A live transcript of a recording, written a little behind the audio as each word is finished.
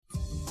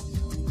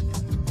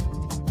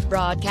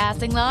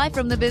Broadcasting live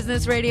from the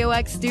Business Radio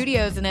X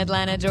studios in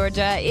Atlanta,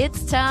 Georgia,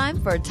 it's time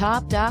for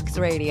Top Docs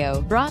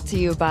Radio, brought to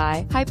you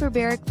by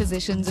Hyperbaric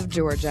Physicians of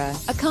Georgia,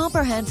 a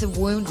comprehensive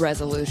wound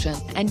resolution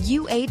and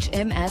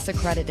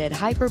UHMS-accredited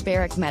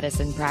hyperbaric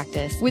medicine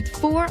practice with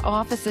 4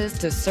 offices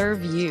to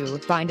serve you.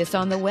 Find us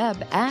on the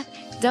web at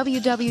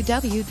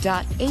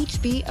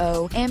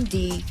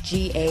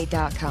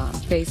www.hbomdga.com,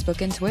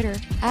 Facebook and Twitter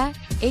at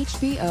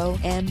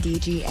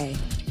hbomdga.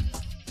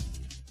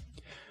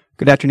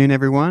 Good afternoon,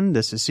 everyone.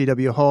 This is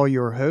C.W. Hall,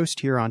 your host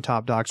here on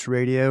Top Docs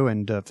Radio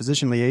and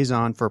physician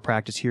liaison for a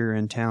practice here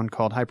in town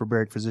called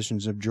Hyperbaric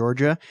Physicians of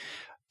Georgia.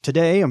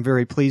 Today, I'm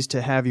very pleased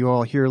to have you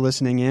all here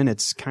listening in.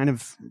 It's kind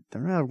of,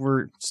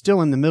 we're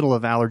still in the middle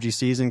of allergy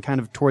season, kind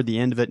of toward the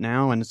end of it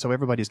now, and so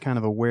everybody's kind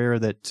of aware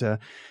that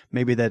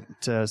maybe that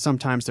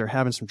sometimes they're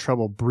having some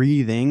trouble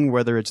breathing,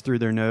 whether it's through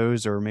their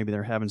nose or maybe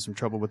they're having some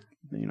trouble with,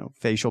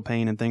 facial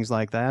pain and things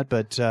like that.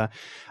 But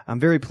I'm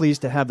very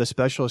pleased to have the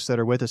specialists that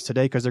are with us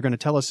today because they're going to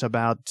tell us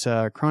about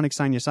chronic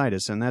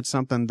sinusitis, and that's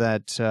something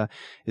that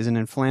is an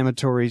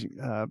inflammatory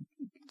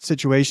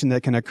situation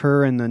that can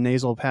occur in the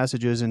nasal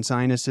passages and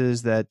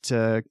sinuses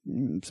that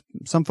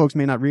some folks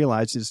may not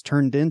realize is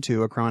turned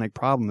into a chronic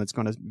problem that's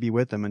going to be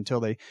with them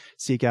until they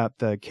seek out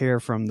the care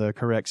from the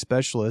correct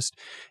specialist.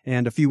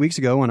 And a few weeks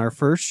ago on our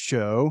first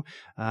show,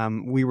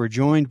 we were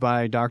joined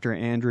by Dr.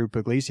 Andrew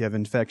Puglisi of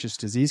Infectious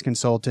Disease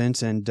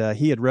Consultants, and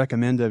he had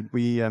recommended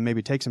we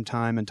maybe take some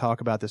time and talk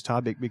about this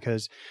topic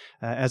because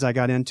as I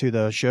got into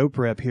the show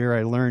prep here,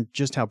 I learned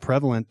just how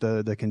prevalent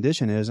the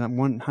condition is.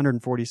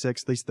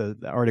 146, at least the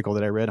article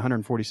that I read,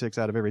 146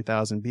 out of every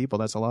 1,000 people.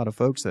 That's a lot of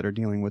folks that are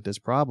dealing with this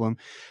problem.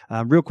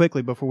 Real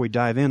quickly, before we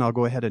dive in, I'll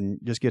go ahead and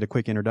just get a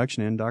quick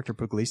introduction in. Dr.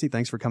 Puglisi,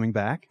 thanks for coming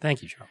back.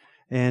 Thank you, Joe.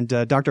 And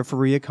Dr.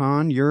 Faria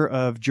Khan, you're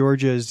of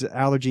Georgia's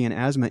Allergy and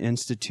Asthma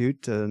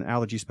Institute, an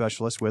allergy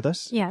specialist with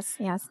us. Yes.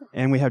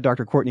 And we have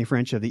Dr. Courtney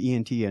French of the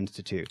ENT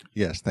Institute.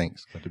 Yes,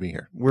 thanks. Glad to be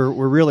here. We're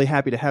really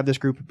happy to have this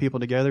group of people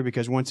together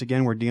because once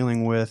again, we're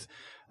dealing with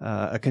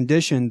a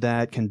condition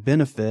that can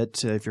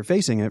benefit, if you're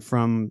facing it,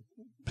 from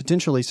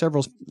potentially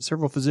several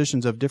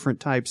physicians of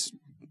different types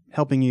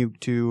helping you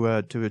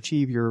to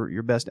achieve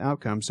your best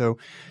outcome. So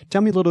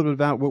tell me a little bit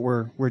about what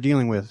we're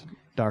dealing with,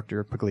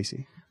 Dr.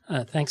 Puglisi.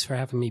 Thanks for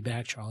having me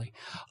back, Charlie.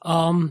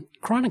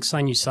 Chronic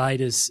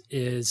sinusitis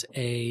is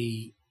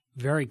a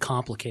very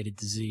complicated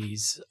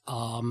disease.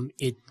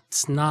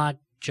 It's not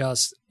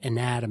just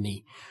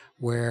anatomy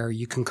where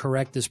you can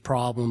correct this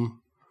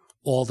problem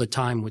all the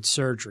time with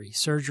surgery.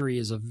 Surgery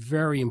is a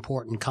very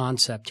important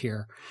concept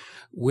here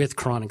with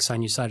chronic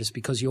sinusitis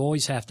because you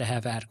always have to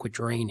have adequate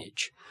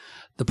drainage.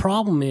 The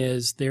problem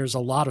is there's a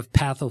lot of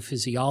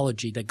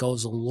pathophysiology that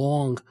goes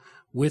along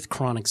with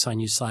chronic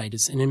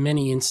sinusitis, and in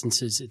many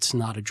instances it's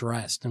not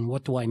addressed. And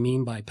what do I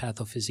mean by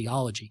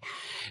pathophysiology?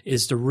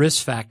 Is the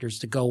risk factors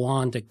that go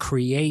on that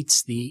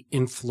creates the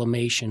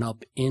inflammation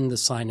up in the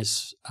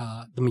sinus,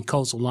 the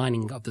mucosal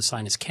lining of the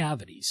sinus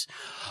cavities.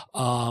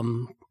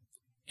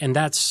 And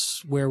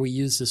that's where we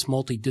use this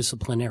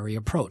multidisciplinary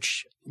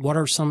approach. What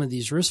are some of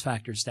these risk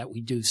factors that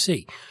we do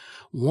see?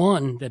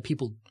 One that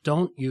people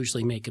don't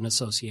usually make an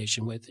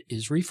association with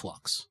is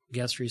reflux,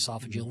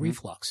 gastroesophageal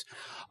reflux.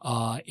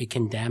 It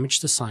can damage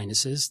the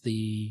sinuses.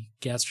 The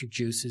gastric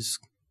juices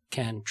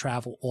can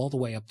travel all the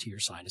way up to your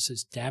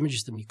sinuses,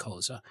 damage the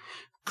mucosa,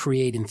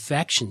 create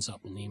infections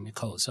up in the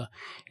mucosa,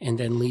 and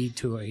then lead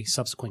to a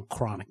subsequent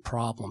chronic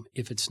problem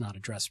if it's not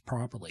addressed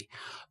properly.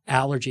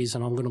 Allergies,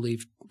 and I'm going to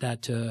leave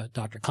that to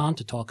Dr. Khan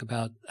to talk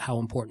about how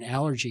important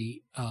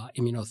allergy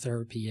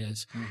immunotherapy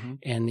is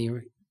and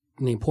the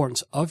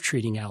importance of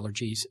treating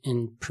allergies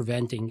in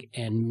preventing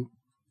and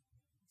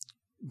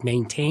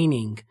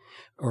maintaining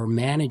or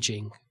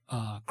managing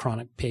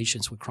chronic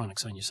patients with chronic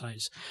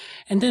sinusitis.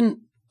 And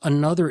then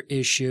another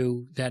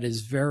issue that is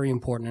very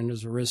important and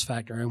is a risk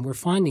factor, and we're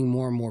finding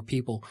more and more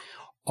people,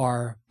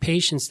 are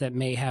patients that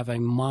may have a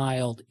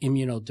mild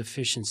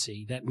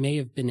immunodeficiency that may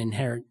have been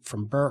inherent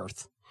from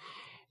birth.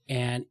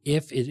 And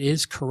if it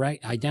is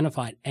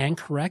identified and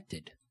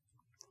corrected,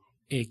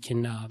 it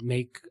can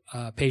make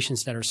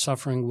patients that are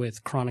suffering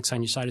with chronic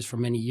sinusitis for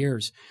many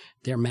years,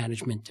 their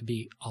management to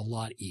be a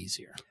lot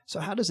easier. So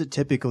how does it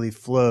typically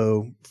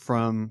flow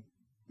from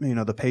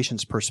the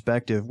patient's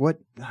perspective?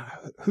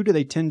 Who do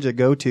they tend to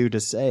go to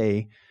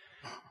say,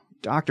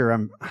 "Doctor,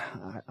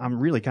 I'm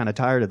really kind of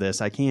tired of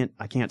this. I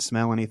can't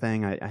smell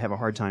anything. I have a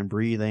hard time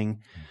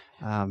breathing."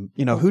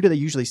 Who do they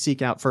usually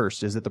seek out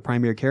first? Is it the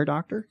primary care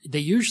doctor? They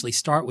usually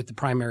start with the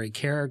primary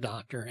care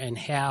doctor and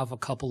have a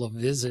couple of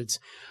visits.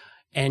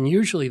 And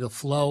usually the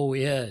flow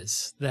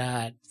is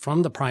that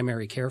from the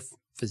primary care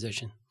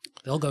physician,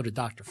 they'll go to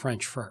Dr.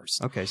 French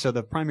first. Okay, so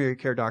the primary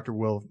care doctor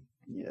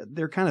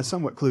they're kind of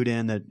somewhat clued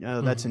in that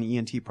that's an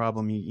ENT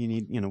problem. You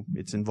need,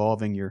 it's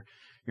involving your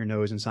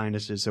nose and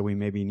sinuses, so we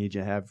maybe need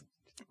to have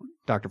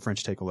Dr.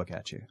 French take a look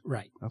at you.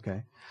 Right.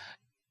 Okay.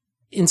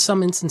 In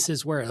some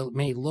instances where it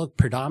may look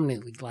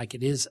predominantly like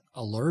it is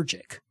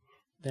allergic,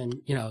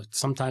 then,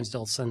 sometimes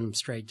they'll send them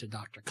straight to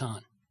Dr.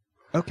 Khan.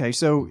 Okay,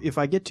 so if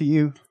I get to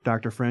you,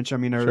 Dr. French,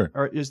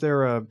 Sure. Is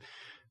there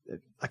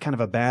a kind of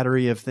a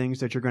battery of things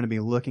that you're going to be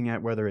looking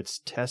at, whether it's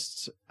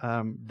tests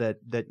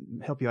that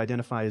help you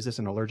identify, is this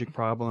an allergic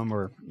problem,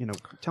 or,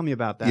 tell me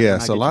about that.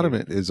 Yes, a lot of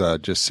it is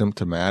just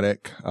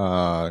symptomatic.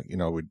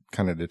 We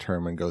kind of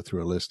determine, go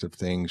through a list of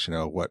things,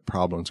 what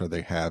problems are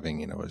they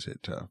having? Is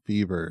it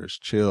fevers,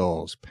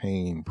 chills,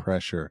 pain,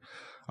 pressure?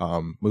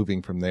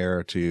 Moving from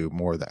there to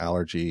more of the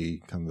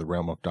allergy, kind of the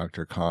realm of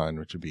Dr. Kahn,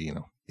 which would be,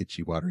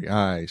 itchy, watery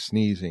eyes,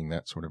 sneezing,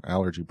 that sort of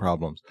allergy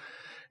problems.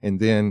 And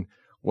then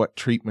what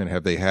treatment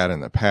have they had in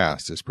the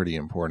past is pretty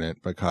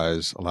important,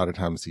 because a lot of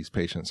times these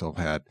patients have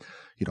had,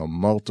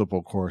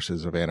 multiple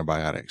courses of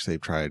antibiotics.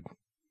 They've tried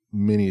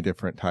many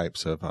different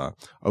types of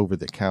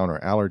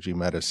over-the-counter allergy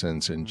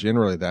medicines, and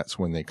generally that's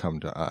when they come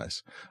to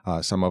us.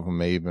 Some of them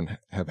may even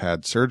have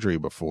had surgery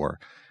before,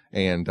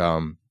 and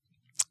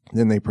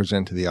then they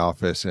present to the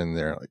office and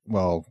they're like,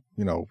 well,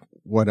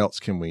 what else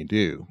can we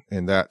do?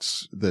 And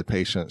that's the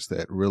patients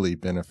that really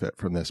benefit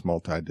from this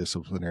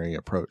multidisciplinary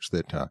approach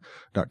that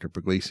Dr.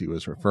 Puglisi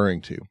was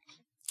referring to.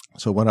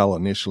 So what I'll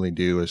initially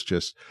do is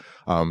just,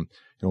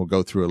 we'll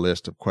go through a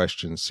list of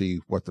questions,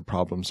 see what the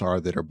problems are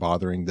that are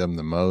bothering them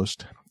the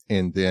most.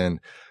 And then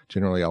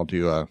generally I'll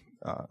do a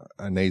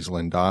nasal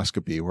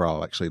endoscopy where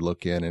I'll actually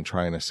look in and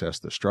try and assess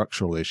the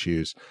structural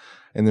issues,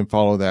 and then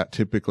follow that,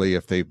 typically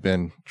if they've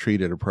been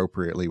treated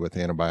appropriately with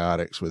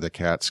antibiotics, with a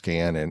CAT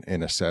scan,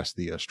 and assess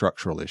the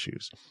structural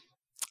issues.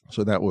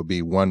 So that would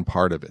be one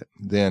part of it.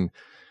 Then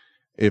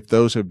if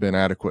those have been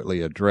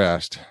adequately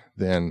addressed,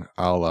 then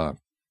I'll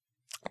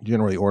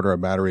generally order a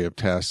battery of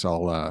tests.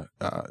 I'll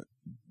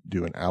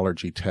do an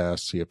allergy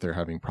test, see if they're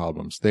having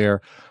problems there.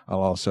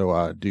 I'll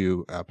also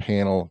do a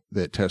panel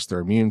that tests their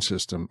immune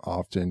system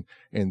often,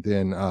 and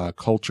then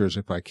cultures,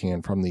 if I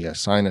can, from the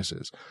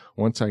sinuses.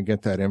 Once I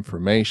get that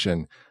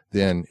information,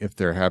 then if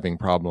they're having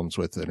problems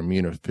with an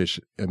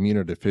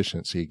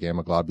immunodeficiency,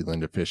 gamma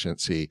globulin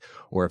deficiency,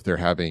 or if they're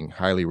having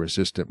highly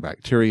resistant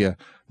bacteria,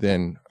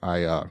 then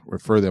I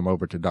refer them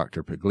over to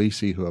Dr.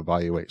 Puglisi, who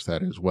evaluates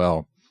that as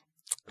well.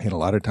 And a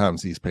lot of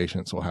times these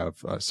patients will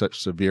have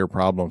such severe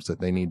problems that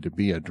they need to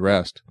be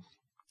addressed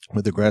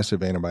with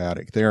aggressive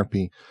antibiotic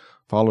therapy,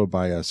 followed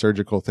by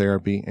surgical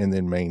therapy, and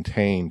then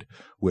maintained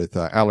with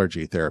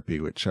allergy therapy,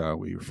 which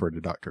we refer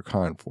to Dr.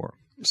 Kahn for.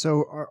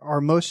 So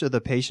are most of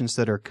the patients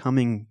that are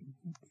coming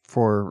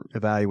for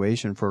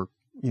evaluation for,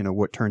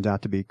 what turns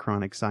out to be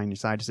chronic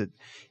sinusitis,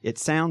 it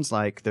sounds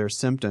like their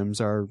symptoms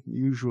are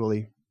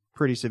usually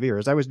pretty severe.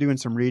 As I was doing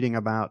some reading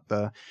about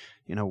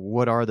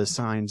what are the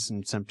signs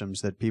and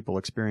symptoms that people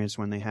experience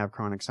when they have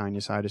chronic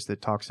sinusitis,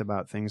 that talks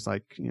about things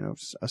like,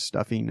 a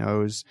stuffy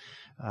nose,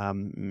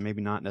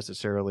 maybe not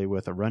necessarily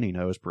with a runny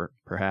nose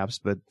perhaps,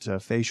 but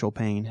facial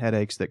pain,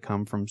 headaches that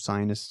come from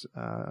sinus,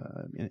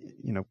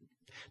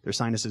 their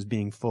sinuses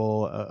being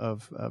full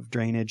of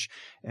drainage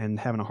and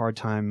having a hard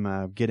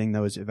time getting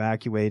those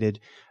evacuated.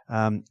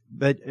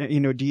 But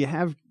do you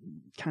have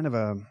kind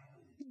of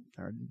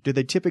do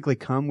they typically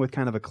come with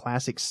kind of a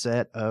classic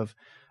set of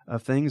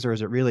things, or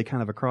is it really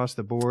kind of across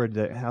the board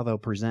how they'll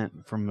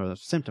present from a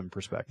symptom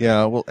perspective?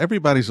 Yeah, well,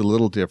 everybody's a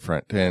little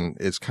different, and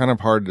it's kind of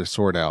hard to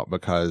sort out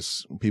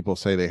because people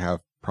say they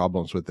have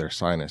problems with their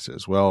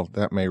sinuses. Well,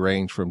 that may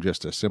range from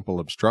just a simple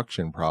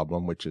obstruction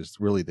problem, which is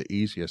really the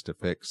easiest to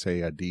fix,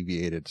 say a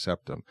deviated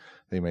septum.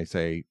 They may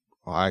say,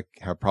 well, I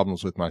have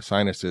problems with my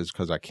sinuses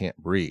because I can't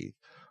breathe.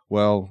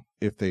 Well,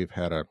 if they've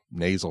had a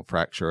nasal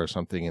fracture or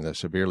something in the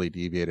severely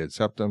deviated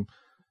septum,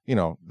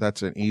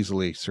 that's an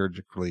easily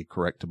surgically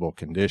correctable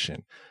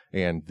condition.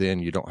 And then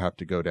you don't have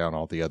to go down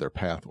all the other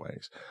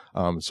pathways.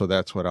 So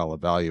that's what I'll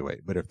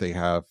evaluate. But if they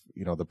have,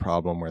 the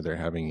problem where they're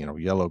having,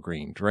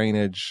 yellow-green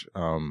drainage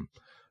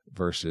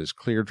versus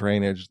clear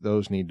drainage,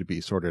 those need to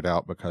be sorted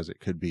out because it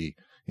could be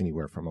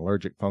anywhere from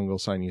allergic fungal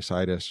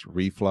sinusitis,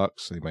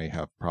 reflux. They may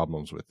have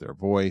problems with their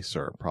voice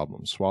or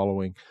problems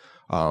swallowing.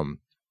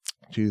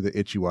 To the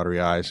itchy, watery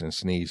eyes and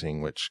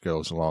sneezing, which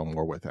goes along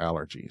more with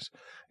allergies.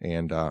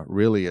 And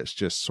really, it's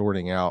just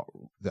sorting out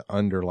the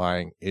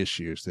underlying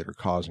issues that are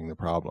causing the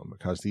problem,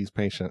 because these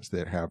patients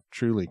that have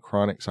truly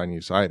chronic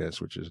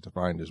sinusitis, which is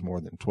defined as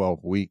more than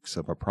 12 weeks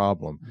of a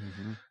problem,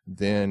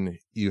 then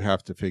you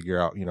have to figure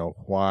out,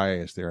 why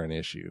is there an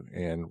issue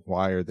and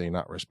why are they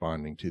not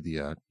responding to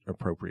the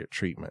appropriate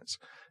treatments?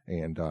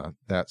 And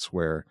that's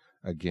where,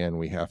 again,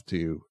 we have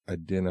to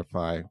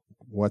identify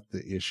what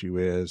the issue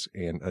is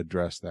and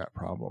address that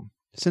problem.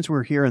 Since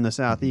we're here in the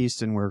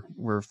Southeast and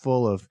we're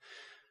full of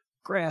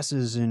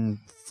grasses and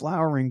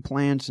flowering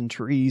plants and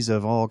trees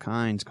of all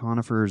kinds,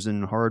 conifers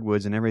and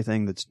hardwoods and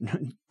everything that's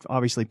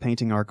obviously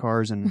painting our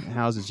cars and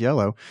houses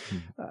yellow,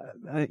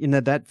 in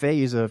that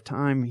phase of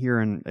time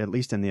here, at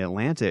least in the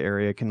Atlanta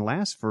area, can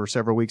last for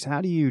several weeks. How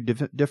do you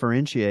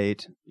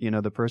differentiate,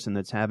 the person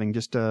that's having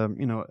just a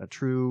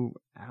true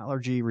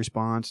allergy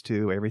response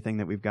to everything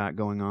that we've got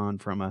going on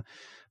from a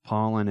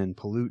pollen and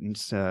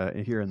pollutants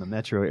here in the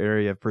metro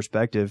area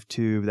perspective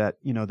to that,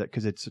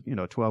 because it's,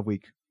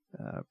 12-week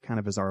kind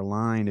of is our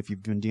line if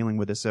you've been dealing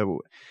with this.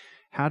 So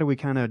how do we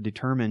kind of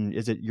determine,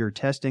 is it your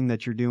testing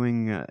that you're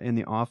doing in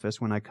the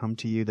office when I come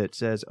to you that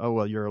says, oh,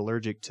 well, you're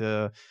allergic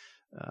to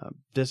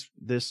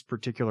this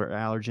particular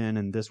allergen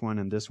and this one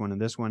and this one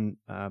and this one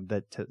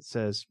that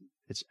says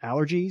it's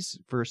allergies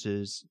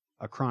versus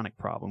a chronic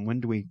problem? When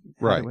do we,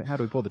 how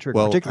do we pull the trigger?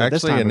 Well, particularly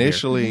actually, this time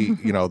initially,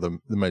 the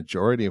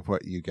majority of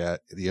what you get,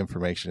 the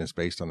information is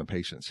based on the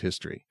patient's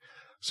history.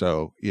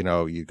 So,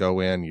 you go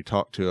in, you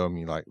talk to them,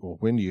 you're like, well,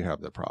 when do you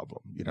have the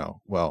problem?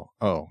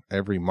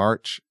 Every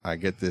March I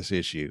get this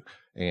issue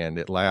and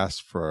it lasts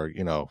for,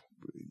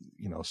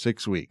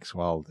 6 weeks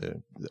while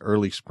the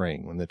early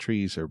spring when the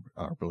trees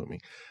are blooming,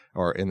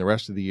 or in the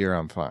rest of the year,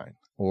 I'm fine.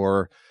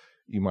 Or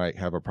you might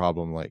have a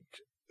problem like,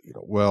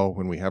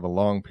 when we have a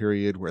long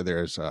period where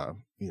there's,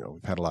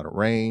 we've had a lot of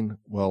rain,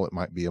 well, it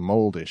might be a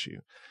mold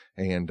issue.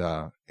 And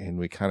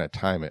we kind of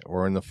time it.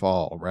 Or in the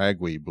fall,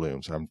 ragweed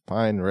blooms. I'm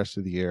fine the rest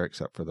of the year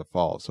except for the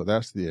fall. So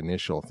that's the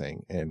initial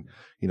thing. And,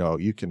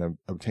 you can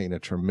obtain a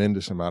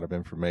tremendous amount of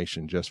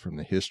information just from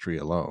the history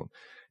alone.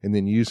 And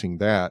then using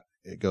that,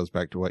 it goes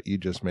back to what you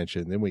just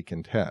mentioned, then we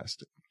can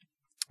test.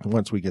 And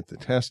once we get the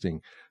testing,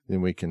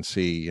 then we can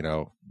see,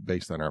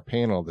 based on our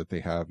panel that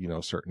they have,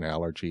 certain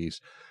allergies,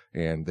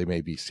 and they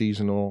may be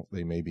seasonal,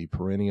 they may be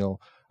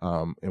perennial.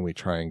 And we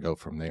try and go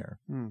from there.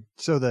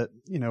 So that,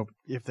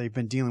 if they've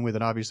been dealing with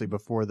it obviously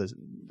before the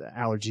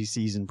allergy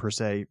season per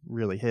se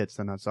really hits,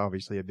 then that's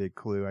obviously a big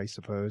clue, I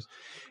suppose.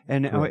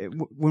 And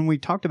when we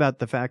talked about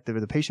the fact that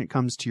the patient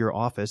comes to your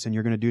office and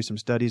you're going to do some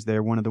studies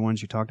there, one of the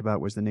ones you talked about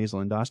was the nasal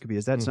endoscopy.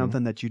 Is that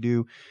something that you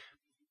do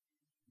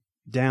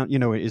down,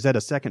 is that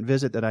a second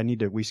visit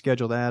that we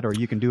schedule that, or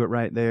you can do it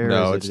right there?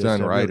 No, it's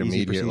done right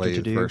immediately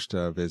the first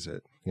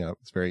visit.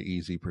 It's a very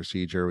easy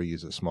procedure. We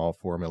use a small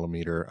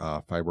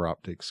 4mm fiber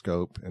optic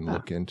scope and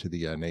look into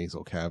the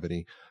nasal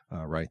cavity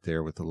right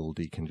there with a little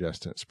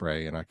decongestant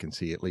spray, and I can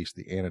see at least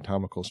the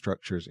anatomical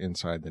structures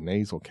inside the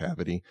nasal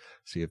cavity,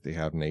 see if they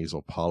have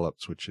nasal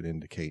polyps, which should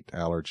indicate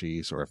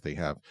allergies, or if they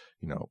have,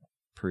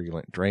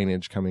 purulent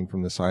drainage coming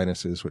from the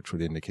sinuses, which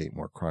would indicate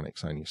more chronic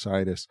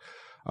sinusitis.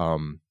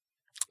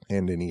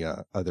 And any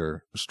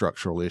other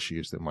structural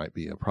issues that might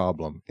be a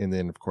problem. And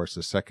then, of course,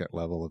 the second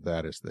level of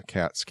that is the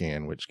CAT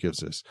scan, which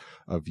gives us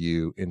a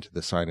view into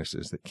the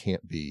sinuses that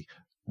can't be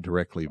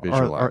directly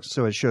visualized.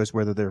 So it shows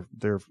whether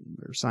their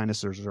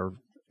sinuses are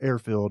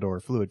air-filled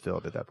or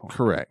fluid-filled at that point.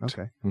 Correct.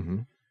 Okay.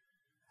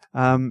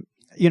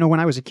 When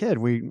I was a kid,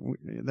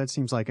 that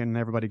seems like, and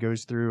everybody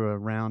goes through a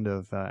round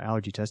of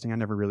allergy testing. I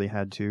never really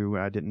had to.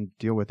 I didn't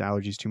deal with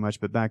allergies too much,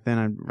 but back then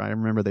I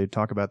remember they'd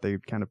talk about, they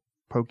kind of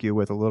poke you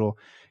with a little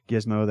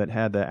gizmo that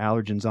had the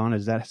allergens on.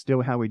 Is that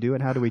still how we do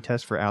it? How do we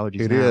test for allergies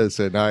It now? is,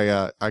 and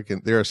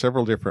there are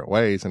several different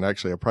ways, and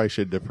actually I probably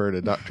should defer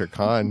to Dr.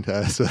 Kahn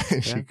so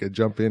she could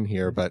jump in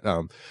here. But,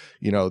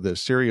 the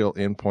serial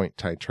endpoint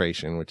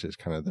titration, which is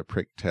kind of the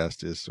prick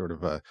test, is sort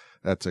of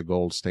that's a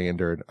gold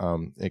standard.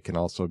 It can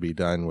also be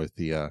done with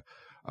the,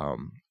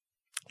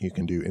 you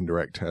can do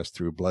indirect tests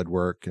through blood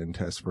work and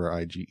test for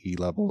IgE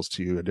levels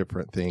to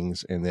different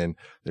things. And then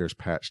there's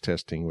patch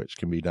testing, which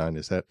can be done.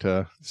 Does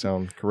that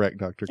sound correct,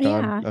 Dr.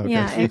 Kahn? Yeah, okay.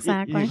 yeah,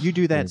 exactly. You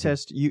do that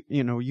test.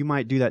 You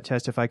might do that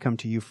test if I come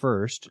to you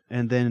first,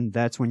 and then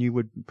that's when you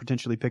would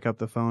potentially pick up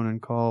the phone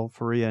and call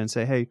Faria and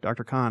say, "Hey,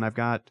 Dr. Kahn, I've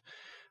got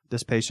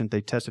this patient.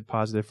 They tested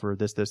positive for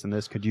this, this, and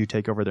this. Could you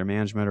take over their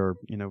management, or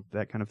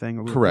that kind of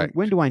thing?" Correct.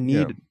 When do I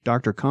need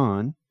Dr.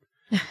 Kahn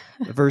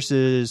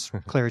versus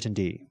Claritin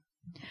D?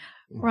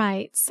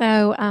 Right.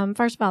 So,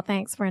 first of all,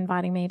 thanks for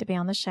inviting me to be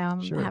on the show. I'm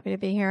happy to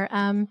be here.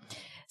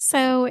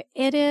 So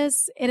it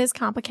is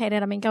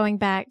complicated. I mean, going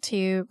back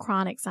to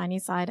chronic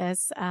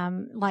sinusitis,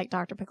 like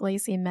Dr.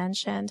 Puglisi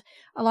mentioned,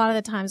 a lot of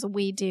the times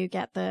we do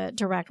get the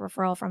direct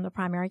referral from the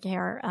primary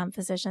care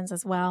physicians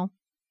as well.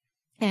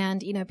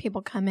 And,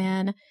 people come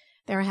in,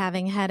 they're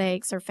having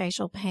headaches or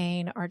facial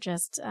pain, or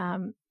just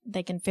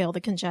they can feel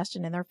the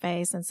congestion in their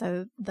face. And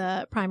so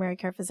the primary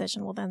care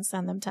physician will then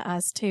send them to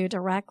us too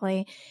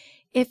directly.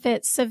 If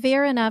it's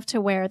severe enough to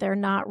where they're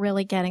not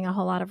really getting a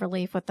whole lot of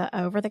relief with the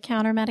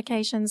over-the-counter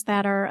medications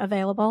that are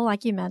available,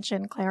 like you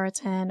mentioned,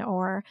 Claritin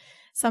or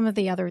some of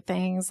the other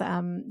things,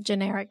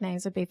 generic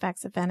names would be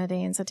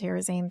fexofenadine,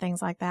 cetirizine,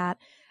 things like that,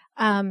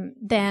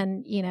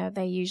 then,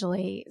 they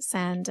usually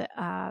send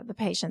the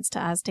patients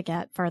to us to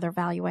get further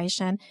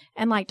evaluation.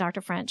 And like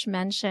Dr. French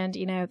mentioned,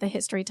 the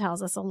history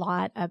tells us a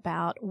lot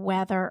about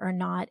whether or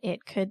not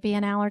it could be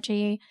an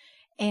allergy.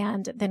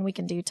 And then we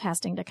can do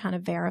testing to kind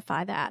of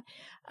verify that.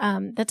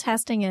 The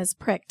testing is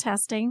prick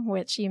testing,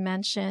 which you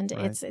mentioned.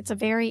 Right. It's a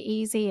very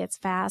easy, it's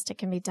fast. It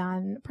can be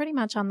done pretty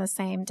much on the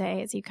same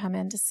day as you come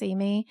in to see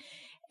me.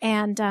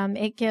 And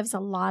it gives a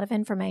lot of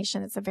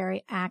information. It's a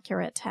very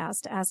accurate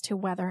test as to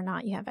whether or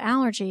not you have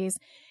allergies.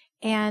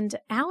 And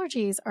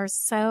allergies are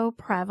so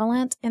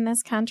prevalent in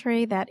this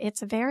country that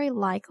it's very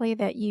likely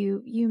that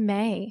you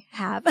may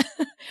have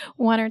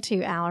one or two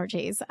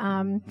allergies.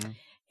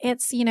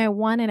 It's,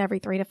 1 in every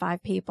 3 to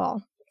 5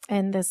 people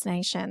in this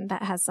nation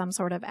that has some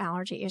sort of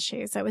allergy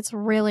issue. So it's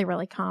really,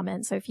 really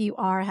common. So if you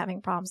are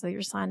having problems with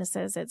your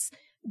sinuses, it's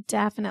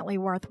definitely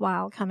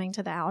worthwhile coming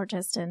to the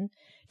allergist and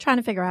trying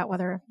to figure out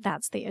whether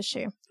that's the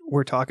issue.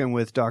 We're talking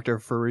with Dr.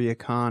 Faria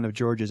Khan of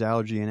Georgia's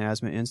Allergy and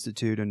Asthma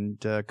Institute and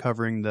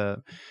covering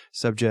the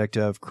subject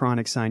of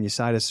chronic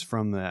sinusitis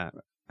from the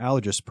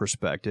allergist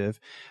perspective.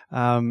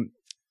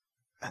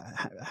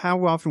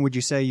 How often would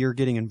you say you're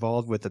getting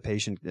involved with the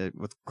patient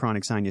with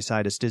chronic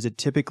sinusitis? Does it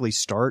typically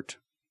start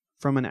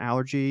from an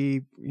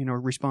allergy,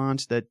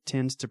 response that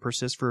tends to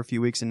persist for a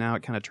few weeks and now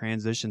it kind of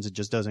transitions? It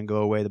just doesn't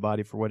go away. The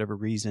body, for whatever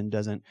reason,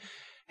 doesn't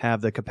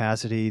have the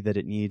capacity that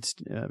it needs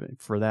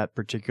for that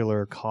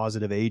particular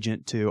causative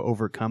agent to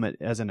overcome it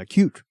as an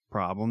acute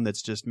problem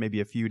that's just maybe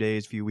a few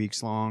days, few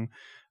weeks long,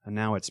 and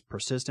now it's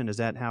persistent. Is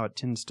that how it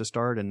tends to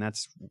start, and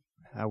that's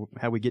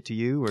how we get to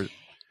you? Or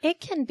it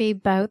can be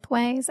both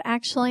ways,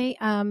 actually.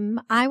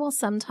 I will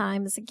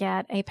sometimes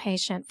get a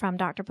patient from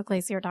Dr.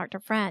 Puglisi or Dr.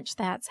 French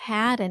that's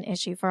had an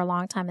issue for a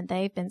long time and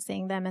they've been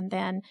seeing them, and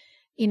then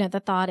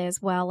the thought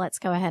is, well, let's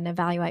go ahead and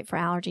evaluate for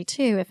allergy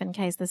too, if in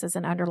case this is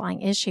an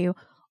underlying issue.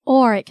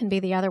 Or it can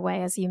be the other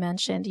way, as you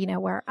mentioned,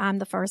 where I'm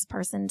the first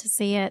person to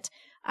see it.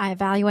 I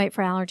evaluate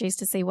for allergies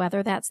to see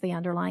whether that's the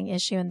underlying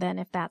issue. And then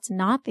if that's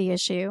not the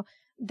issue,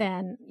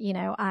 then,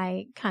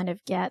 I kind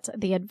of get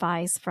the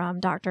advice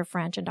from Dr.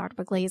 French and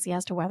Dr. Puglisi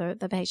as to whether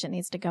the patient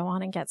needs to go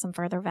on and get some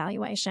further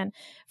evaluation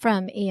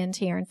from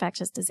ENT or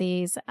infectious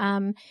disease.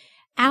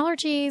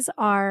 Allergies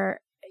are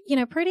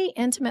pretty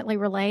intimately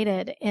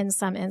related in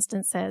some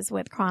instances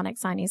with chronic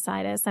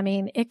sinusitis. I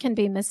mean, it can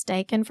be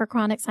mistaken for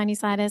chronic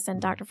sinusitis,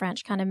 and Dr.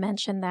 French kind of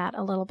mentioned that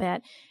a little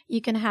bit.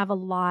 You can have a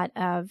lot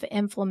of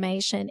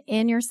inflammation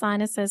in your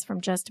sinuses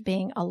from just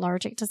being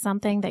allergic to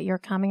something that you're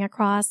coming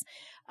across,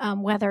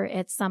 whether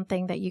it's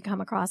something that you come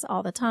across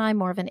all the time,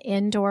 more of an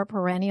indoor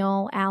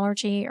perennial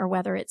allergy, or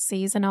whether it's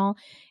seasonal.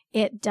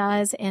 It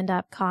does end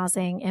up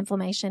causing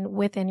inflammation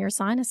within your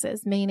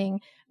sinuses, meaning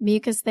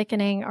mucus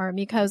thickening or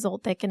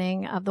mucosal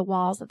thickening of the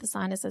walls of the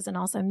sinuses, and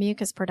also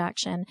mucus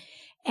production.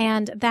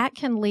 And that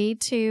can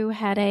lead to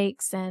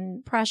headaches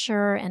and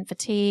pressure and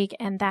fatigue,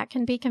 and that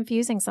can be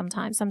confusing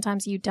sometimes.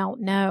 Sometimes you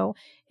don't know,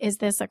 is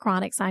this a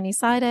chronic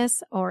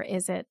sinusitis or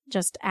is it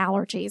just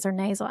allergies or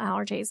nasal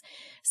allergies?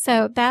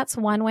 So that's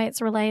one way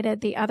it's related.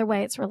 The other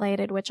way it's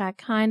related, which I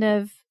kind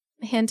of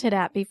hinted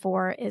at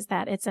before, is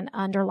that it's an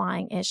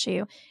underlying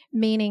issue,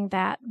 meaning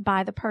that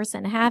by the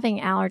person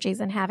having allergies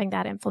and having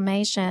that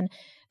inflammation,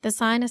 the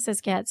sinuses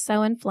get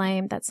so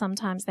inflamed that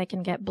sometimes they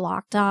can get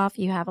blocked off.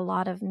 You have a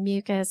lot of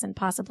mucus and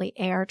possibly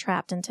air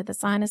trapped into the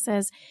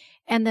sinuses.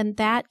 And then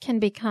that can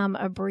become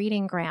a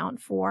breeding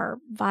ground for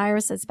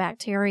viruses,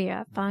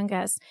 bacteria,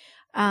 fungus.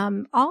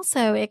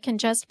 Also, it can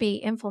just be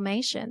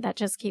inflammation that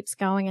just keeps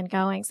going and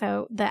going.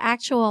 So the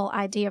actual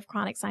idea of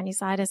chronic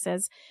sinusitis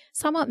is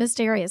somewhat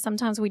mysterious.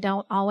 Sometimes we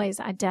don't always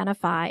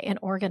identify an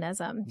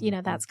organism,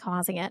 that's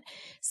causing it.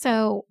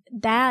 So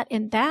that,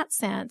 in that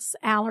sense,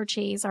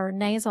 allergies or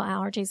nasal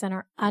allergies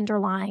are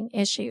underlying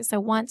issues. So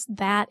once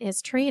that is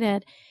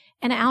treated,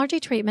 and allergy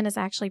treatment is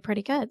actually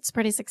pretty good. It's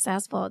pretty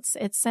successful.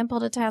 It's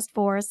simple to test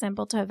for,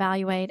 simple to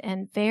evaluate,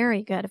 and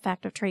very good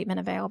effective treatment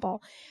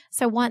available.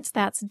 So once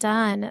that's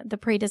done, the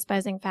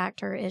predisposing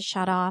factor is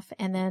shut off,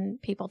 and then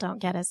people don't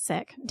get as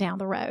sick down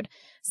the road.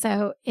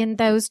 So in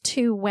those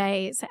two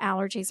ways,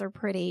 allergies are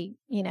pretty,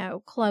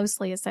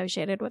 closely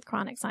associated with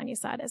chronic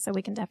sinusitis. So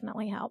we can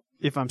definitely help.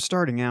 If I'm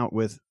starting out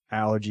with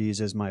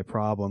allergies as my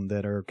problem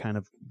that are kind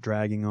of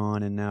dragging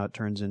on and now it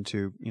turns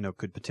into,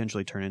 could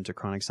potentially turn into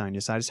chronic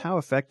sinusitis, how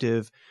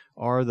effective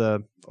are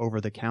the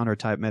over-the-counter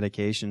type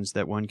medications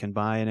that one can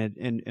buy?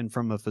 And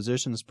from a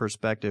physician's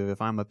perspective,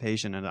 if I'm a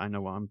patient and I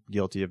know I'm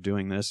guilty of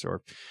doing this,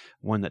 or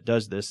one that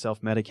does this,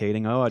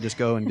 self-medicating, I just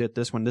go and get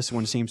this one. This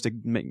one seems to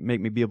make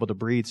me be able to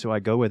breathe, so I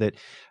go with it.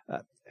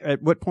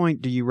 At what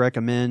point do you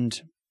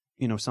recommend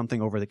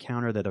something over the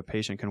counter that a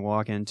patient can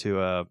walk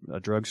into a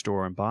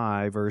drugstore and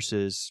buy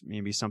versus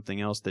maybe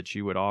something else that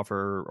you would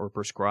offer or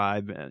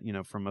prescribe,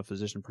 from a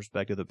physician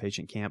perspective the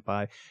patient can't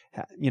buy?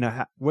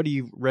 What do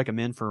you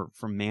recommend for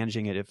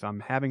managing it if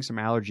I'm having some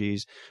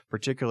allergies,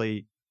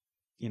 particularly,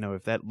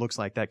 if that looks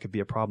like that could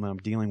be a problem I'm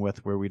dealing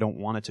with where we don't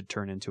want it to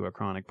turn into a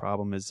chronic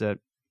problem? Is that,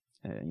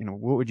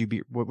 what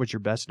would your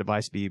best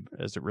advice be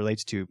as it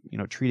relates to,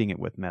 treating it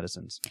with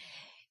medicines?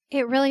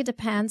 It really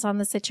depends on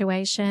the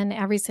situation.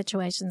 Every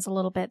situation is a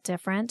little bit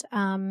different.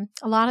 A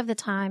lot of the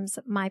times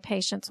my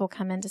patients will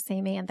come in to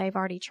see me and they've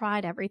already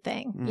tried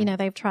everything.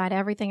 They've tried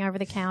everything over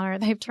the counter.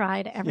 They've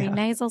tried every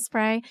nasal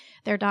spray.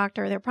 Their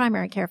doctor, their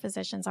primary care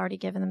physician's already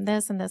given them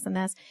this and this and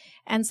this.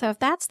 And so if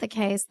that's the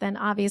case, then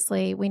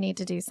obviously we need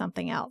to do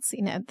something else.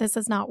 This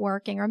is not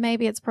working, or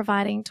maybe it's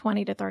providing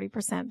 20 to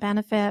 30%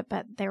 benefit,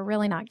 but they're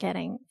really not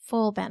getting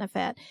full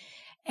benefit.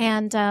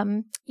 And,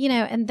 and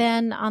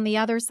then on the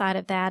other side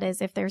of that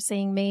is if they're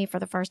seeing me for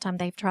the first time,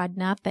 they've tried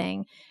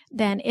nothing,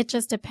 then it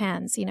just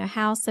depends.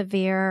 How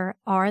severe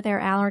are their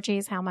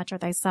allergies? How much are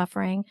they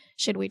suffering?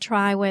 Should we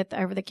try with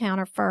over the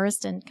counter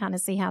first and kind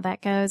of see how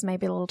that goes?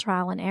 Maybe a little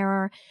trial and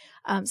error.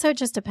 So it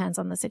just depends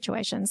on the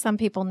situation. Some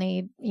people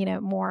need,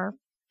 more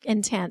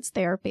intense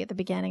therapy at the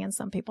beginning and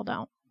some people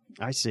don't.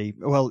 I see.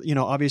 Well,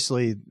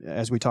 obviously,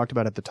 as we talked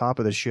about at the top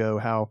of the show,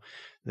 how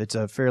it's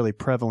a fairly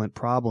prevalent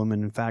problem.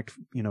 And in fact,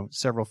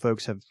 several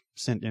folks have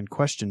sent in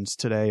questions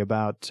today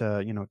about,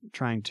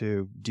 trying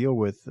to deal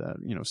with,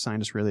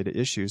 sinus related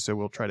issues. So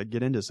we'll try to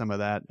get into some of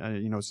that.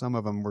 Some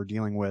of them we're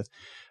dealing with,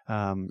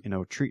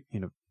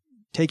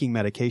 taking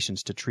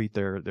medications to treat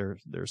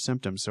their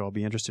symptoms. So I'll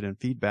be interested in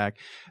feedback.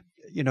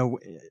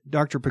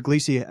 Dr.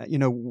 Puglisi,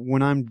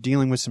 when I'm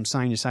dealing with some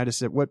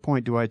sinusitis, at what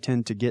point do I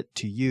tend to get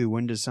to you?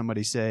 When does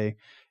somebody say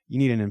you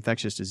need an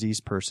infectious disease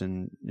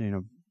person,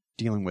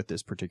 dealing with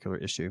this particular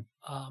issue?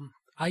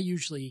 I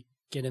usually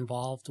get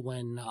involved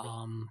when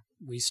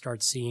we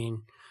start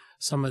seeing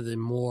some of the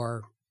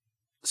more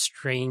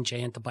strange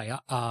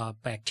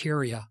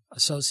bacteria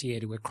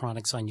associated with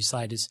chronic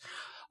sinusitis,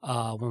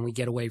 when we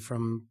get away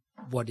from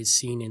what is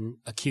seen in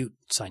acute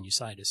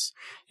sinusitis.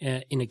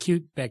 In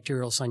acute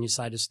bacterial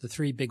sinusitis, the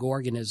three big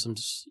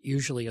organisms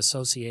usually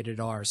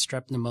associated are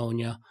strep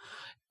pneumonia,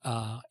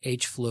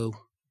 H. flu,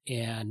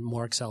 and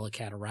Moraxella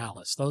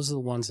catarrhalis. Those are the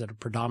ones that are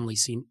predominantly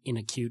seen in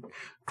acute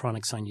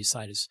chronic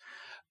sinusitis,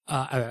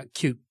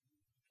 acute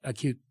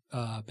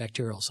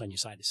bacterial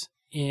sinusitis.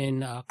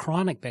 In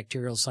chronic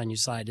bacterial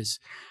sinusitis,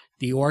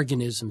 the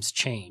organisms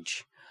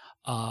change.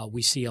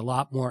 We see a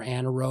lot more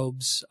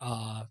anaerobes,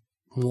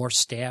 more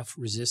staph,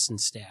 resistant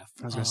staph.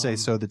 I was going to say,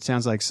 so that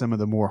sounds like some of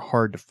the more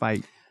hard to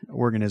fight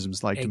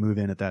organisms like to move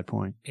in at that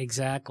point.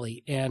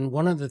 Exactly. And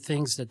one of the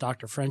things that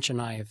Dr. French and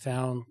I have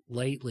found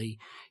lately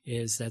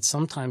is that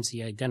sometimes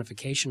the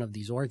identification of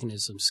these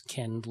organisms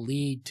can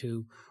lead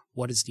to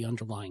what is the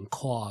underlying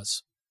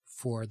cause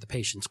for the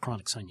patient's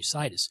chronic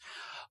sinusitis.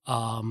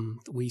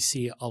 We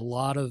see a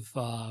lot of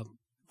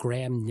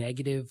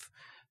gram-negative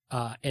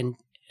and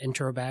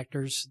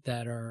enterobacters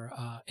that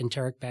are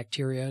enteric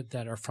bacteria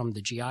that are from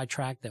the GI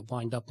tract that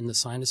wind up in the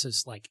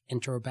sinuses, like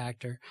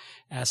Enterobacter,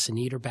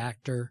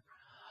 Acinetobacter,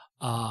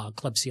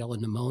 Klebsiella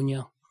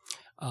pneumonia.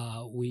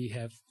 We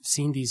have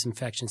seen these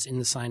infections in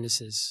the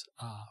sinuses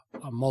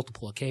on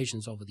multiple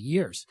occasions over the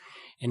years.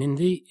 And in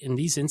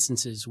these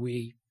instances,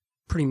 we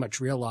pretty much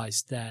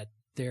realized that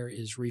there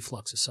is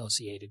reflux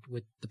associated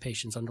with the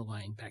patient's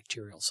underlying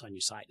bacterial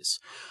sinusitis.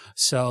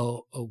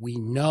 So we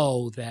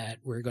know that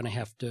we're going to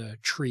have to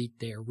treat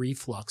their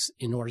reflux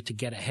in order to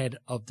get ahead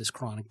of this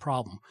chronic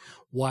problem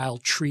while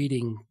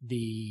treating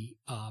the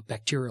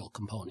bacterial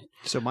component.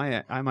 So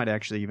I might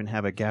actually even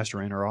have a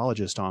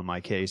gastroenterologist on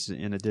my case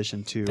in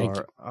addition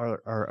to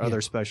our other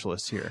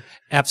specialists here.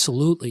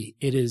 Absolutely.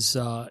 It is,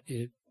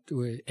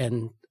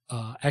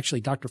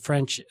 actually, Dr.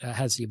 French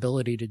has the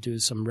ability to do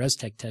some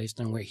ResTech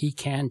testing where he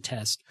can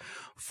test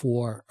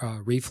for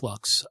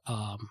reflux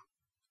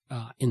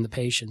in the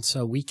patient.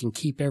 So we can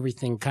keep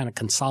everything kind of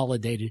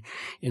consolidated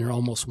in an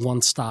almost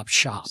one-stop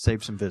shop.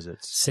 Save some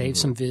visits.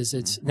 Some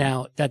visits. Mm-hmm.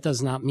 Now, that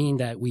does not mean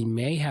that we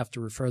may have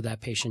to refer that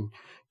patient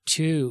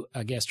to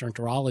a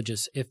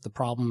gastroenterologist if the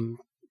problem,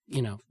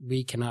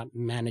 we cannot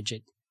manage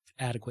it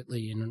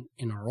adequately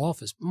in our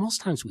office. Most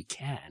times we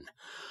can.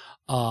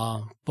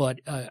 But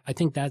I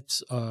think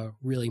that's a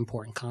really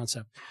important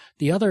concept.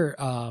 The other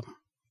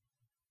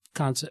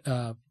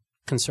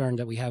concern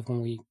that we have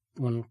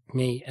when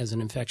me as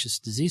an infectious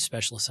disease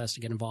specialist has to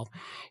get involved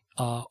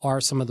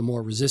are some of the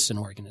more resistant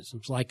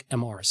organisms like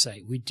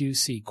MRSA. We do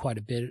see quite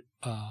a bit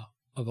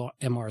of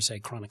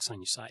MRSA chronic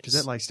sinusitis. Because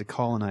that likes to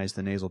colonize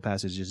the nasal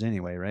passages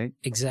anyway, right?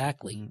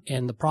 Exactly. Mm-hmm.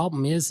 And the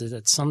problem is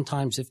that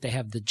sometimes if they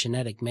have the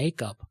genetic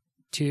makeup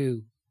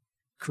to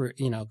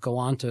go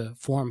on to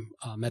form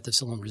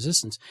methicillin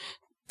resistance,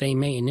 they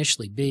may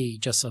initially be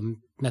just a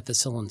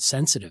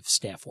methicillin-sensitive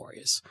Staph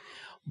aureus.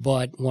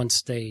 But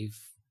once they've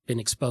been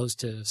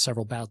exposed to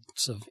several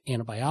bouts of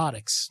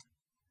antibiotics,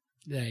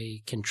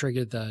 they can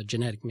trigger the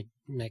genetic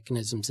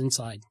mechanisms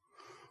inside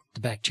the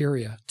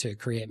bacteria to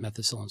create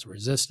methicillin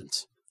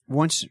resistance.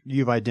 Once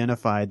you've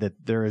identified that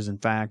there is, in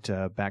fact,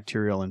 a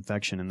bacterial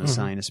infection in the mm-hmm.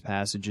 sinus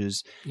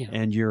passages,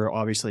 and you're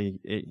obviously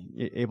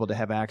able to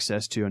have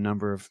access to a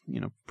number of,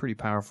 pretty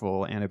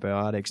powerful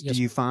antibiotics, yes.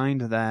 Do you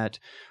find that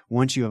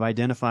once you have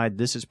identified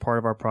this is part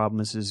of our problem,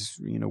 this is,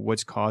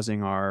 what's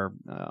causing our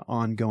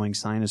ongoing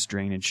sinus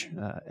drainage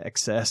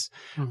excess,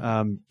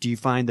 mm-hmm. Do you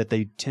find that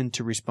they tend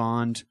to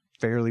respond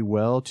fairly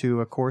well to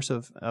a course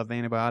of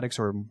antibiotics,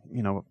 or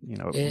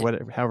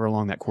however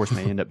long that course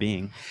may end up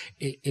being?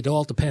 It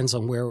all depends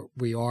on where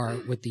we are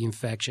with the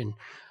infection,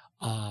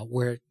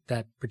 where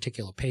that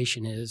particular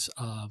patient is.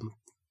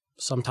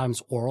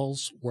 Sometimes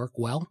orals work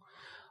well,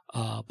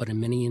 but in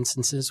many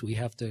instances we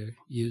have to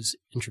use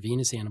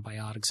intravenous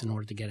antibiotics in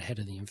order to get ahead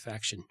of the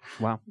infection.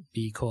 Wow!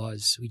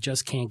 Because we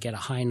just can't get a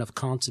high enough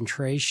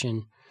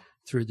concentration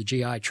through the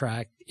GI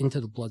tract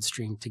into the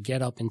bloodstream to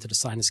get up into the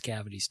sinus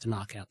cavities to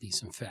knock out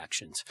these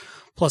infections.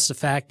 Plus, the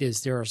fact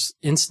is there are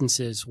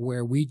instances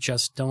where we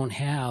just don't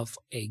have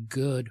a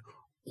good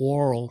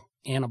oral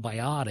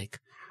antibiotic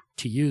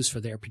to use for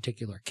their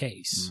particular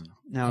case.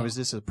 Now, is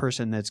this a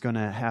person that's going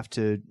to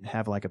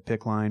have like a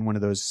PICC line, one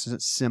of those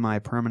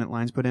semi-permanent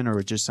lines put in,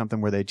 or just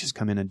something where they just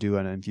come in and do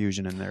an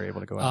infusion and they're able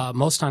to go out?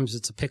 Most times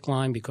it's a PICC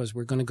line because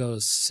we're going to go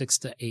 6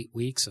 to 8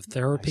 weeks of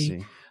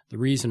therapy. The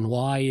reason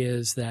why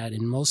is that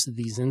in most of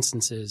these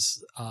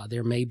instances,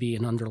 there may be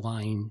an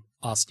underlying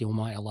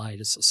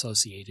osteomyelitis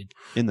associated.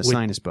 In the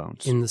sinus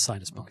bones? In the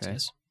sinus bones, okay.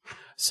 Yes.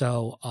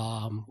 So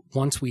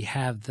once we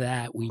have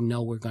that, we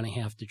know we're going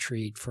to have to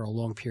treat for a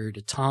long period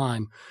of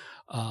time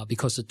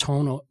because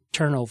the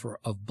turnover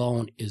of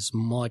bone is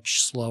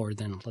much slower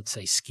than, let's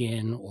say,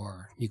 skin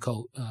or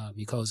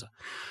mucosa.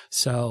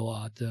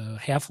 So the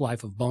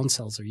half-life of bone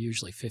cells are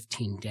usually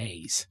 15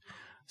 days.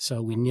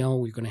 So we know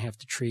we're going to have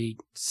to treat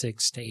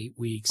 6 to 8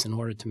 weeks in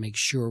order to make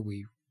sure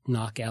we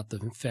knock out the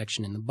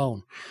infection in the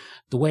bone.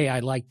 The way I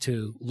like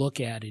to look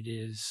at it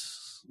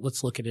is,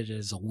 let's look at it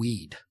as a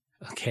weed.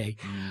 Okay.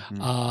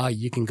 Mm-hmm.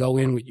 You can go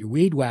in with your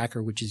weed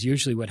whacker, which is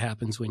usually what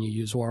happens when you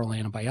use oral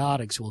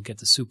antibiotics. We'll get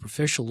the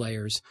superficial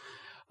layers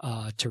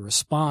to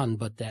respond,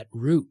 but that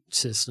root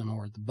system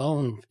or the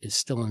bone is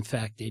still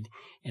infected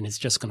and it's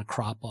just going to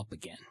crop up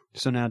again.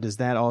 So now does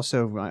that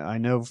also, I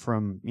know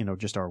from,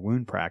 just our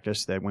wound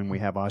practice that when we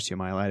have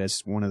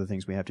osteomyelitis, one of the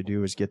things we have to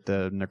do is get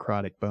the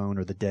necrotic bone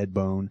or the dead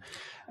bone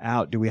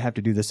out. Do we have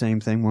to do the same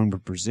thing, one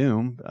would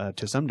presume,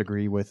 to some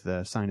degree with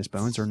the sinus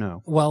bones or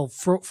no? Well,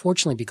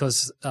 fortunately,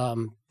 because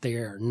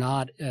they're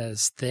not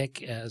as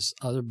thick as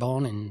other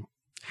bone, and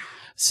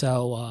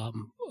so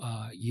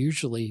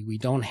usually we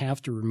don't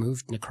have to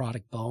remove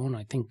necrotic bone.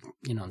 I think,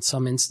 in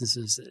some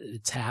instances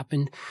it's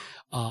happened.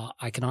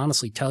 I can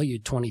honestly tell you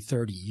 20,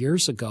 30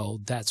 years ago,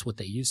 that's what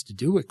they used to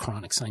do with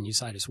chronic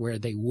sinusitis, where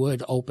they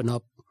would open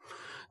up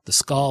the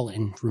skull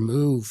and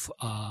remove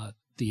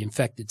the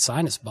infected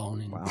sinus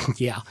bone. And wow.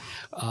 Yeah,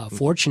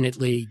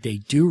 fortunately, they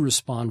do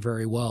respond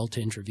very well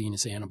to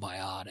intravenous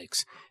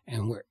antibiotics,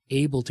 and we're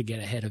able to get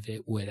ahead of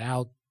it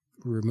without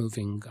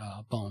removing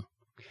bone.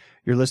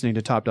 You're listening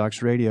to Top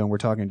Docs Radio, and we're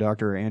talking to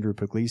Dr. Andrew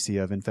Puglisi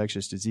of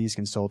Infectious Disease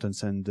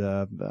Consultants and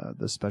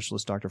the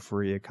specialist Dr.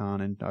 Faria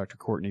Khan and Dr.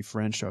 Courtney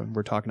French.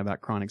 We're talking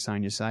about chronic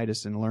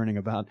sinusitis and learning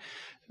about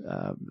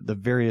the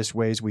various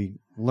ways we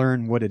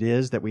learn what it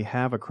is that we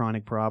have a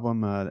chronic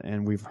problem,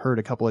 and we've heard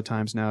a couple of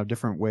times now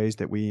different ways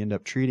that we end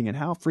up treating it.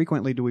 How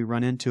frequently do we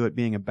run into it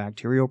being a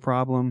bacterial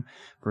problem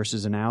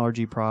versus an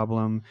allergy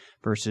problem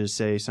versus,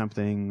 say,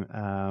 something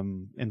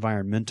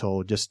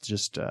environmental,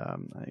 just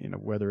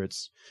whether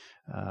it's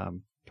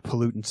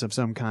pollutants of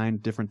some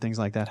kind, different things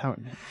like that? How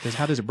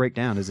does it break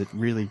down? Is it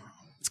really?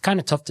 It's kind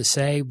of tough to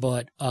say,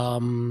 but I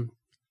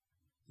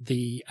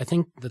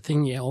think the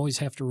thing you always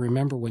have to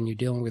remember when you're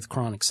dealing with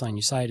chronic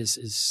sinusitis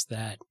is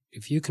that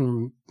if you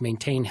can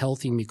maintain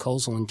healthy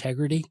mucosal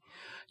integrity,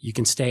 you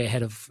can stay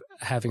ahead of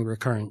having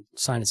recurrent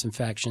sinus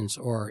infections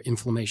or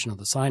inflammation of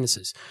the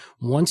sinuses.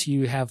 Once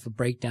you have a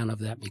breakdown of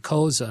that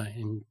mucosa,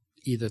 and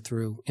either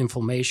through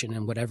inflammation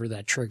and whatever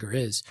that trigger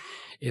is,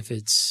 if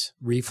it's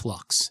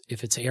reflux,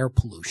 if it's air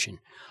pollution,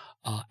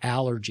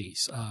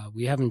 allergies.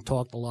 We haven't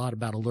talked a lot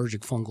about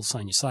allergic fungal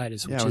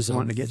sinusitis, which is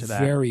a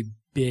very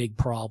big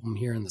problem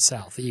here in the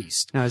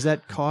Southeast. Now, is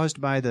that caused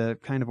by the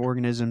kind of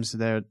organisms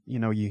that,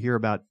 you hear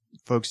about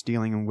folks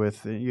dealing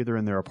with either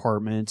in their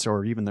apartments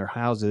or even their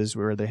houses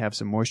where they have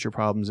some moisture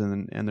problems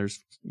and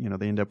there's,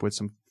 they end up with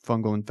some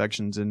fungal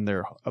infections in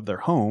their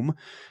home?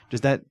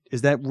 Is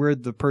that where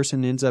the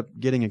person ends up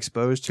getting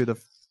exposed to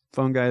the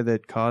fungi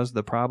that cause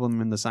the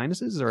problem in the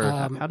sinuses, or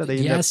how do they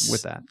end up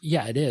with that?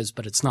 Yeah, it is,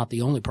 but it's not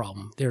the only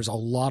problem. There's a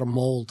lot of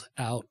mold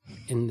out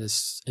in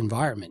this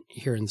environment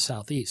here in the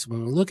Southeast.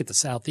 When we look at the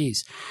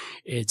Southeast,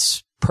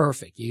 it's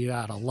perfect. You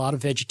got a lot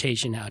of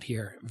vegetation out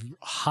here,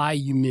 high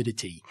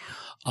humidity,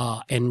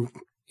 and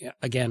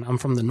again, I'm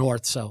from the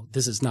north, so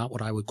this is not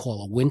what I would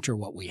call a winter,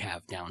 what we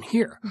have down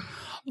here.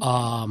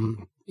 My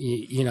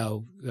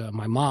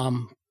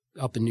mom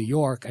up in New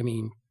York,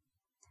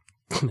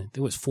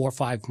 there was 4 or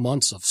 5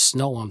 months of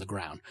snow on the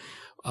ground.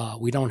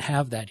 We don't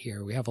have that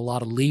here. We have a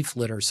lot of leaf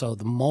litter. So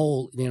the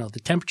mold,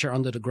 the temperature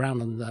under the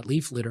ground under that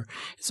leaf litter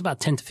is about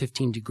 10 to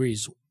 15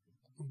 degrees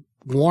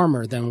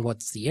warmer than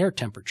what's the air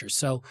temperature.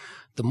 So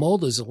the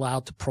mold is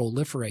allowed to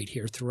proliferate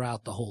here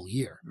throughout the whole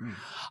year.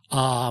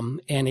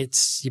 And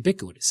it's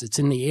ubiquitous. It's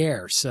in the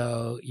air.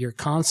 So you're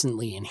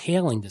constantly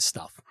inhaling this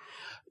stuff.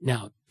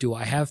 Now, do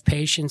I have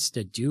patients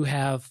that do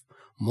have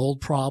mold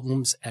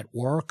problems at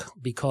work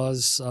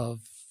because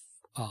of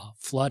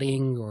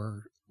flooding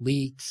or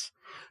leaks?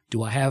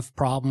 Do I have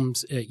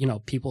problems,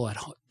 people at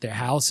their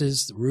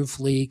houses, the roof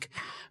leak,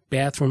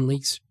 bathroom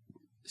leaks,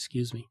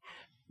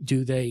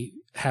 do they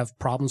have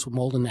problems with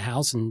mold in the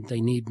house and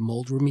they need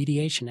mold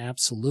remediation?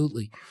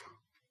 Absolutely.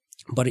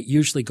 But it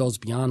usually goes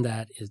beyond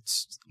that.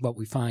 It's what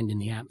we find in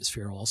the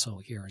atmosphere also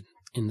here in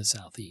in the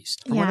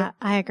Southeast. Yeah,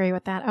 I agree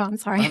with that. Oh, I'm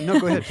sorry. No,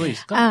 go ahead,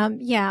 please.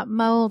 Yeah,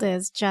 mold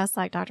is just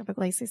like Dr.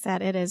 Puglisi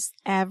said. It is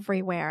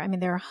everywhere. I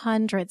mean, there are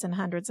hundreds and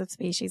hundreds of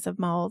species of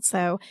mold.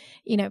 So,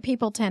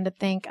 people tend to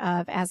think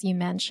of, as you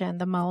mentioned,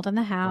 the mold in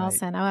the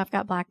house and, I've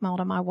got black mold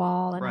on my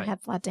wall and I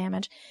had flood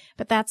damage.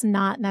 But that's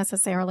not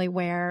necessarily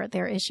where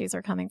their issues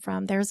are coming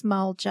from. There's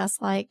mold,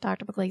 just like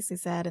Dr. Puglisi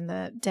said, in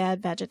the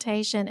dead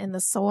vegetation, in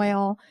the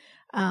soil,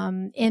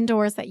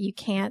 indoors that you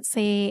can't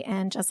see.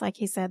 And just like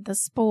he said, the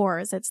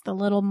spores, it's the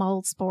little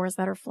mold spores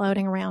that are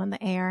floating around in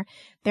the air.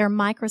 They're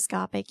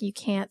microscopic. You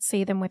can't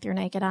see them with your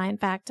naked eye. In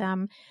fact,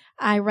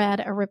 I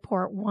read a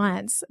report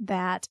once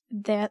that's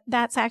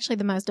actually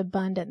the most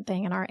abundant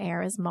thing in our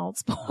air is mold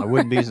spores. I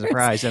wouldn't be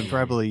surprised. I'd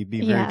probably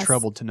be very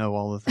troubled to know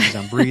all the things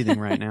I'm breathing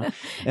right now.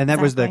 And that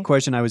was the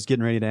question I was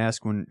getting ready to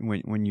ask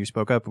when you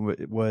spoke up,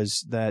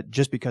 was that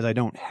just because I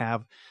don't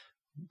have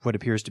what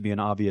appears to be an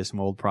obvious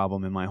mold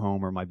problem in my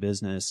home or my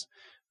business,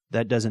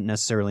 that doesn't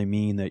necessarily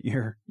mean that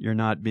you're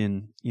not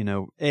being,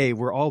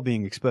 we're all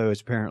being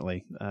exposed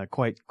apparently,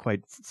 quite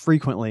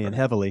frequently and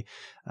heavily,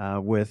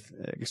 with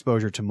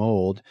exposure to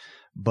mold.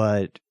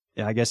 But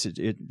I guess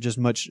it just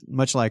much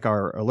like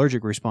our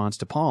allergic response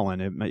to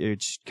pollen,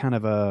 it's kind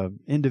of a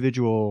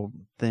individual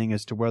thing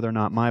as to whether or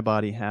not my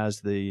body has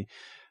the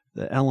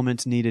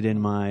elements needed in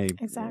my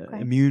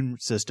immune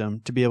system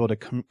to be able to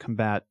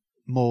combat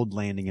mold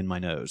landing in my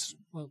nose.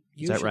 Well,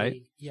 usually, is that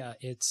right? Yeah,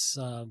 it's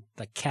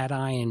the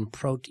cation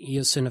protein,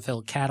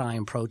 eosinophil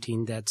cation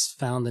protein that's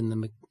found in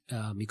the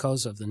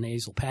mucosa of the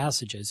nasal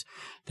passages,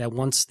 that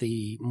once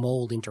the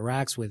mold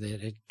interacts with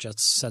it, it just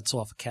sets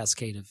off a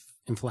cascade of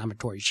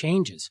inflammatory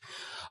changes.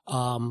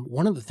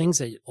 One of the things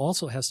that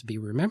also has to be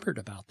remembered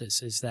about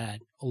this is that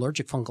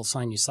allergic fungal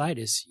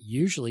sinusitis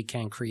usually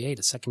can create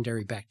a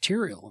secondary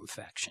bacterial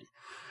infection.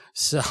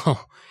 So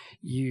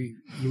you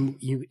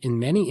in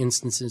many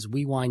instances,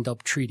 we wind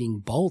up treating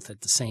both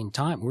at the same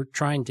time. We're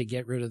trying to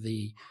get rid of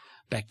the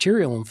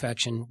bacterial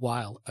infection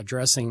while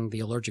addressing the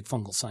allergic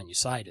fungal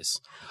sinusitis.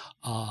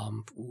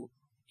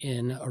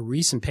 In a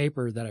recent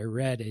paper that I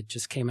read, it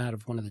just came out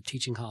of one of the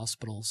teaching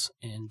hospitals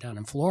down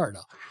in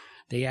Florida.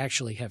 They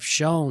actually have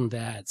shown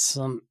that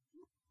some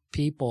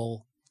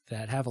people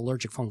that have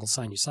allergic fungal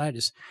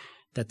sinusitis,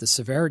 that the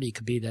severity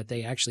could be that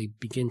they actually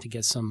begin to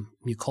get some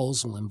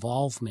mucosal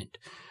involvement.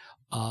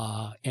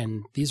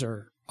 And these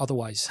are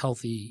otherwise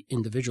healthy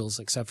individuals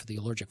except for the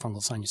allergic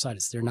fungal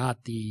sinusitis. They're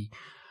not the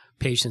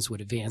patients with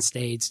advanced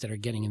AIDS that are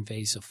getting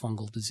invasive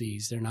fungal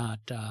disease. They're not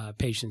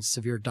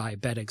severe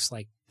diabetics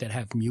that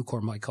have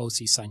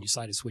mucormycosis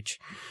sinusitis, which,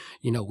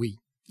 we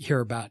hear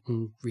about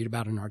and read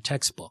about in our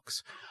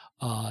textbooks.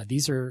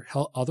 These are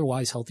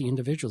otherwise healthy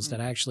individuals that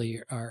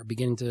actually are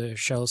beginning to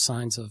show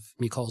signs of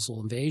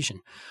mucosal invasion.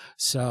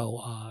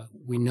 So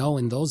we know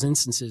in those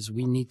instances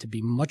we need to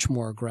be much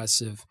more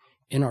aggressive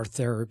in our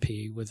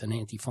therapy with an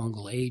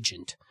antifungal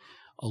agent,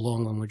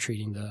 along when we're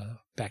treating the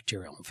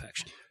bacterial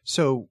infection.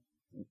 So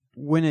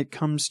when it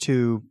comes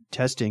to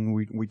testing,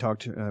 we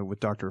talked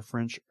with Dr.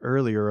 French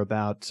earlier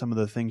about some of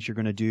the things you're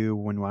going to do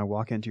when I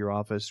walk into your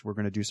office. We're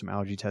going to do some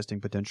allergy testing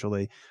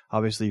potentially.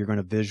 Obviously, you're going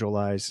to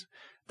visualize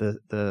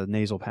the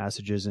nasal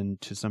passages and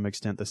to some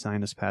extent the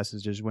sinus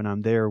passages when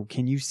I'm there.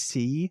 Can you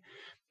see,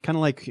 kind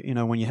of like,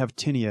 when you have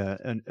tinea,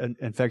 an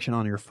infection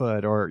on your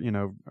foot, or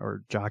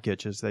jock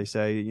itch, as they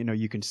say,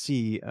 you can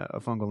see a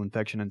fungal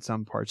infection in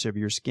some parts of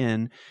your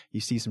skin.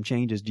 You see some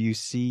changes. Do you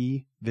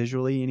see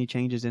visually any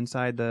changes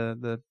inside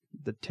the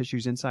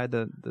tissues inside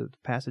the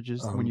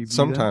passages when you view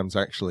sometimes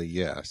them? Actually,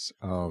 yes.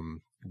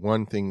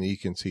 One thing that you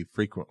can see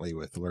frequently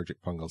with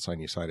allergic fungal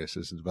sinusitis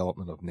is the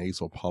development of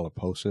nasal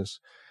polyposis,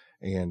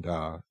 and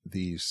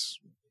these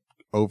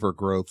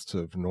overgrowths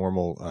of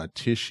normal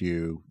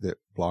tissue that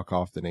block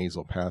off the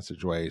nasal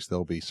passageways.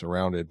 They'll be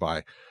surrounded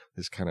by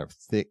this kind of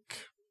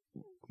thick,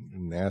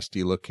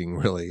 nasty looking,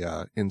 really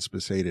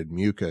inspissated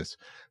mucus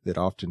that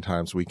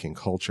oftentimes we can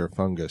culture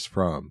fungus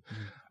from.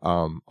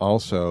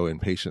 Also, in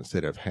patients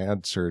that have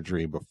had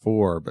surgery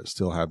before but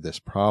still have this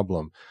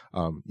problem,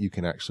 you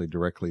can actually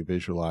directly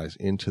visualize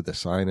into the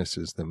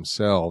sinuses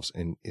themselves,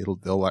 and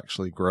they'll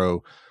actually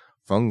grow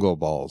fungal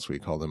balls. We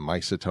call them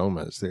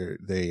mycotomas.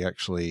 They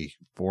actually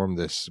form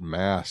this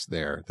mass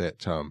there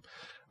that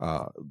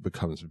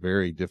becomes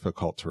very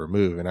difficult to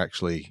remove. And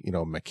actually,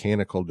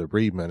 mechanical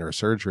debridement or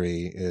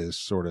surgery is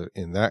sort of,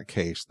 in that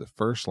case, the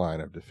first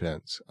line of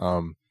defense.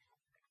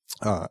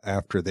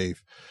 After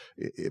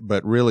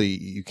but really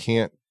you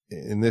can't,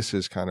 and this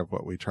is kind of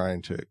what we're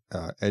trying to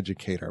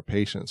educate our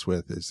patients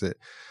with, is that,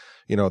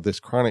 this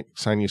chronic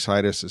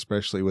sinusitis,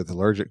 especially with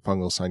allergic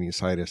fungal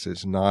sinusitis,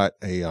 is not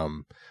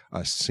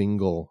a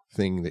single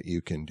thing that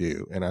you can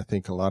do. And I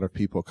think a lot of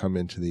people come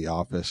into the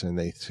office and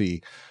they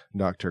see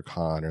Dr.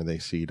 Khan, or they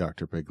see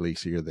Dr.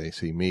 Puglisi, or they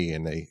see me,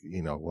 and they,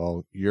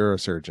 well, you're a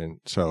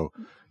surgeon, so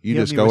you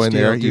just go in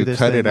there, you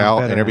cut it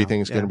out, and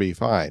everything's going to be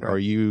fine. Right. Or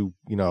you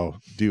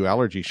do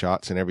allergy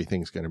shots and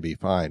everything's going to be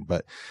fine.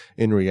 But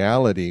in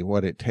reality,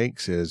 what it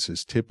takes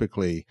is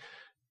typically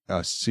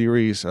a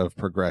series of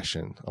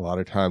progression. A lot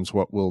of times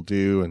what we'll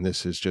do, and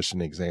this is just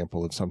an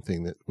example of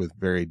something that with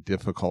very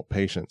difficult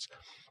patients,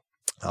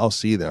 I'll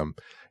see them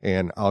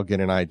and I'll get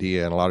an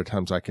idea. And a lot of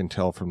times I can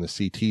tell from the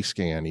CT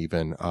scan,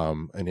 even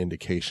an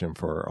indication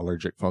for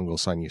allergic fungal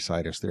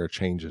sinusitis. There are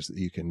changes that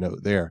you can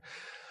note there.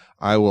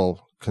 I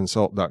will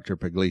consult Dr.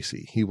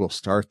 Puglisi. He will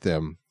start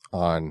them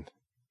on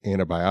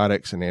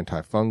antibiotics and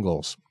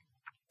antifungals.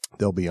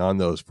 They'll be on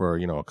those for,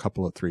 a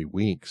couple of 3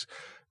 weeks,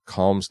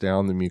 calms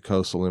down the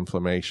mucosal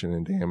inflammation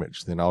and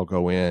damage. Then I'll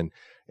go in,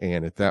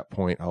 and at that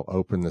point, I'll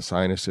open the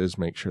sinuses,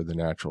 make sure the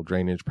natural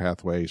drainage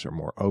pathways are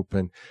more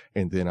open,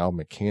 and then I'll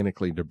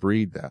mechanically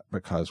debride that,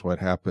 because what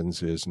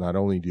happens is not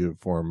only do you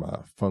form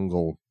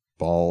fungal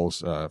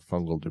balls,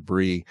 fungal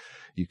debris,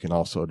 you can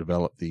also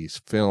develop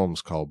these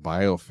films called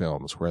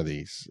biofilms where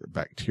these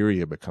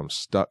bacteria become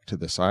stuck to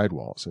the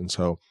sidewalls. And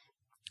so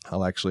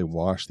I'll actually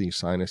wash these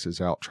sinuses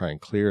out, try and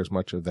clear as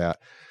much of that,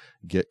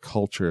 get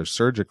culture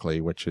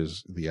surgically, which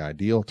is the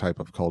ideal type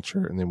of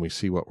culture, and then we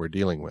see what we're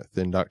dealing with.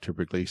 Then Dr.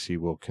 Puglisi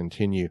will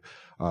continue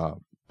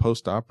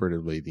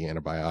post-operatively the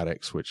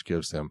antibiotics, which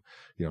gives them,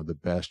 the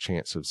best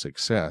chance of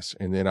success.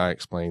 And then I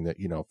explain that,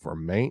 for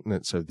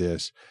maintenance of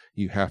this,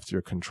 you have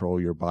to control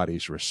your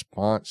body's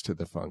response to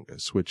the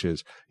fungus, which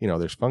is,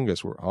 there's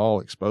fungus, we're all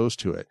exposed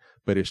to it,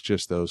 but it's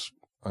just those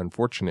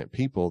unfortunate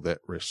people that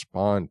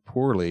respond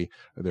poorly.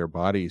 Their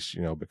bodies,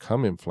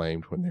 become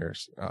inflamed when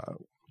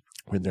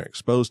they're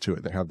exposed to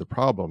it. They have the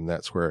problem.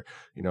 That's where,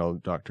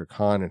 Dr.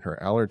 Khan and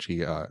her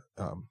allergy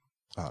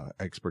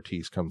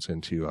expertise comes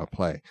into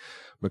play.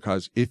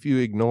 Because if you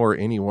ignore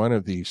any one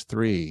of these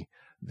three,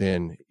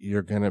 then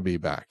you're going to be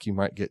back. You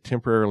might get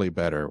temporarily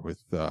better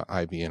with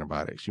IV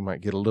antibiotics. You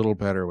might get a little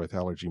better with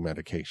allergy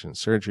medication.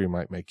 Surgery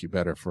might make you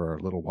better for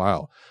a little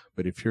while.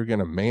 But if you're going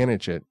to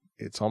manage it,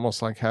 it's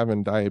almost like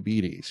having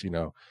diabetes.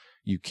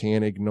 You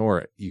can't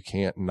ignore it. You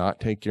can't not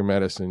take your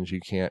medicines.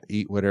 You can't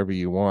eat whatever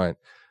you want.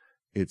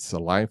 It's a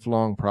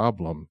lifelong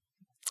problem.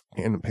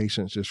 And the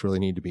patients just really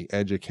need to be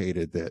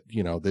educated that,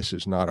 this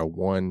is not a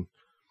one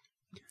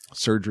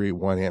surgery,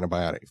 one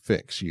antibiotic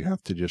fix. You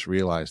have to just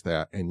realize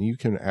that, and you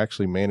can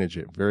actually manage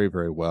it very,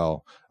 very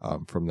well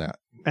from that.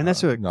 And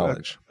that's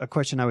knowledge. A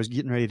question I was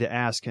getting ready to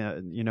ask,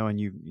 and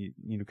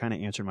you kind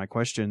of answered my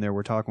question there.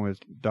 We're talking with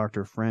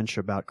Dr. French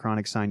about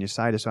chronic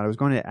sinusitis. So I was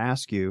going to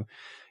ask you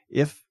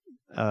if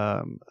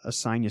a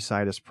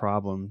sinusitis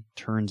problem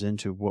turns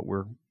into what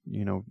we're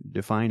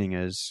defining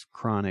as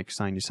chronic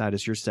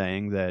sinusitis. You're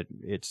saying that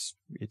it's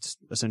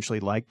essentially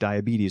like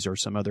diabetes or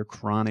some other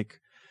chronic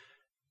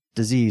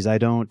disease.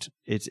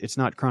 It's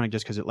not chronic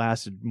just because it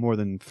lasted more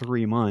than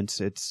 3 months.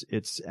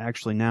 It's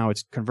actually now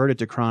it's converted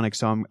to chronic.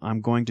 So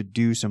I'm going to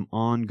do some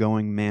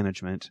ongoing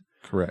management.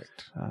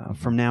 Correct.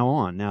 From now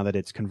on, now that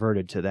it's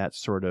converted to that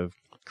sort of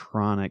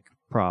chronic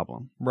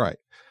problem. Right.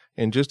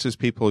 And just as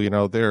people,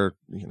 there are,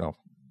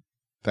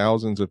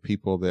 thousands of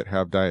people that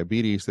have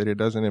diabetes that it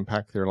doesn't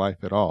impact their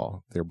life at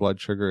all. Their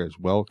blood sugar is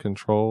well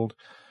controlled.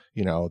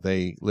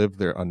 They live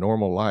a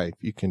normal life.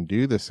 You can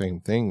do the same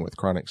thing with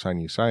chronic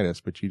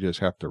sinusitis, but you just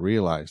have to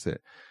realize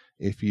that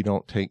if you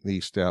don't take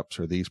these steps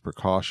or these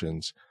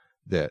precautions,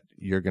 that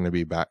you're going to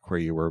be back where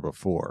you were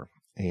before.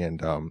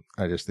 And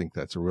I just think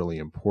that's a really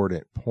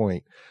important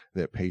point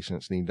that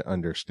patients need to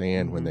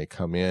understand when they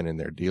come in and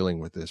they're dealing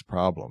with this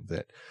problem.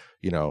 That,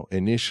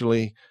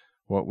 initially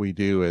what we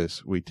do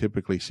is we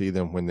typically see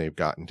them when they've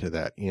gotten to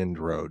that end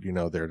road.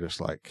 They're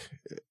just like,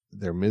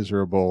 they're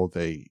miserable.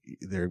 They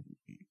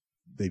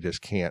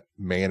just can't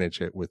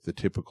manage it with the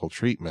typical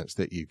treatments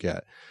that you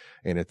get.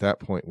 And at that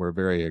point, we're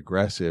very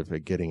aggressive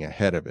at getting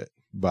ahead of it.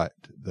 But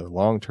the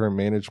long-term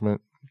management,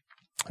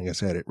 like I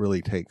said, it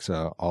really takes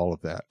all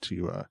of that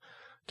to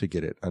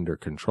get it under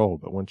control.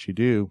 But once you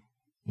do,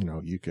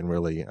 you can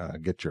really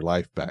get your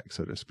life back,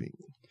 so to speak.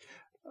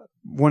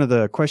 One of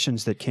the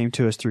questions that came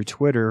to us through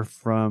Twitter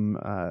from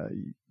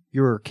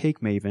your cake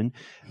maven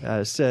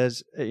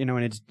says, and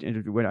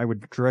I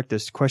would direct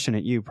this question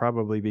at you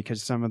probably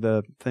because some of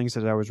the things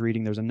that I was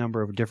reading, there's a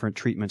number of different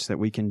treatments that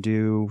we can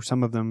do.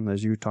 Some of them,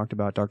 as you talked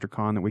about, Dr.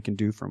 Khan, that we can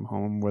do from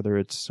home, whether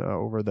it's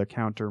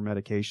over-the-counter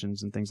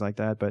medications and things like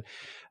that. But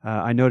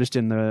I noticed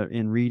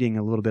in reading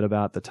a little bit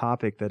about the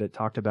topic that it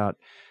talked about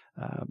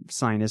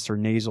sinus or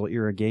nasal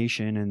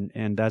irrigation,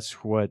 and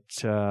that's what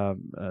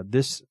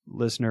this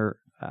listener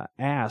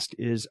asked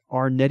is,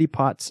 are neti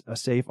pots a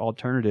safe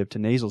alternative to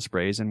nasal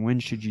sprays, and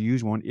when should you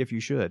use one if you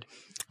should?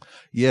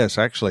 Yes,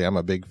 actually, I'm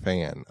a big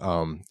fan.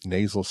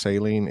 Nasal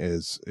saline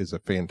is a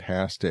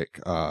fantastic,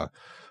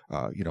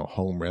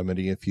 home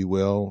remedy, if you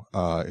will,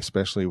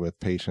 especially with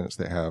patients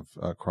that have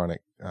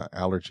chronic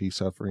allergy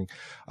suffering.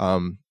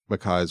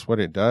 Because what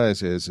it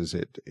does is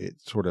it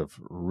sort of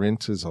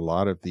rinses a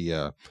lot of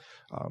the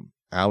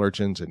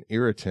allergens and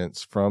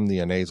irritants from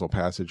the nasal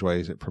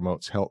passageways. It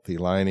promotes healthy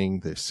lining,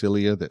 the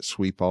cilia that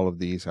sweep all of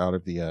these out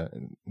of the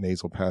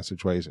nasal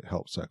passageways. It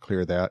helps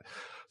clear that.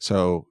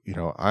 So,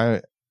 I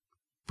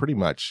pretty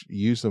much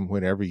use them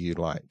whenever you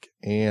like.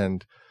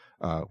 And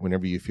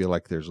whenever you feel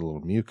like there's a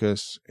little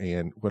mucus.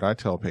 And what I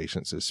tell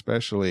patients,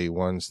 especially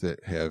ones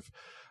that have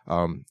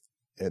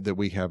that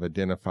we have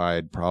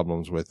identified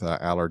problems with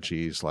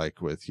allergies,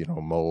 like with,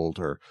 mold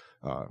or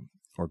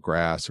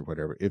grass or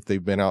whatever, if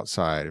they've been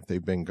outside, if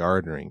they've been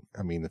gardening,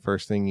 I mean, the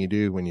first thing you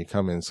do when you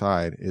come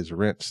inside is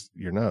rinse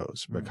your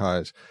nose,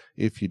 because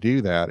if you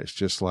do that, it's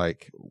just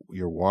like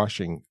you're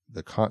washing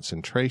the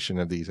concentration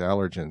of these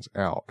allergens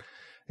out.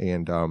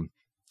 And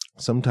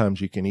sometimes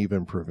you can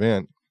even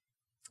prevent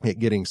it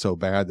getting so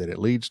bad that it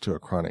leads to a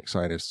chronic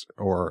sinus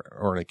or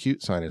an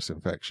acute sinus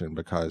infection,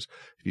 because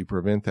if you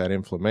prevent that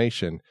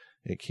inflammation,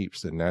 it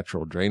keeps the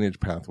natural drainage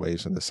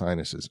pathways of the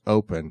sinuses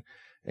open,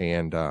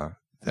 and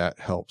that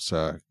helps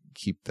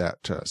keep that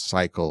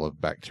cycle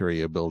of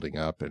bacteria building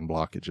up and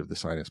blockage of the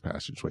sinus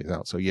passageways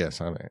out. So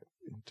yes, I'm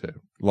a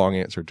long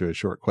answer to a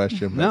short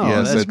question. But no,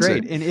 yes, that's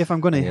great. And if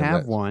I'm going to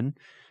have one,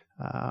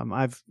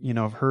 I've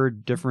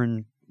heard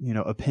different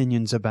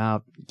opinions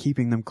about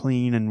keeping them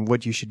clean and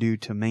what you should do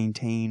to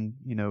maintain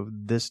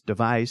this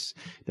device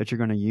that you're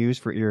going to use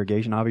for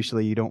irrigation.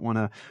 Obviously, you don't want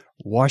to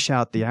wash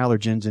out the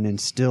allergens and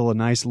instill a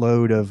nice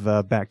load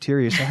of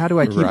bacteria. So how do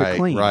I keep it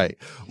clean? Right.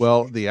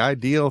 Well, the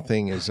ideal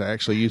thing is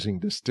actually using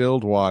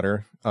distilled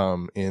water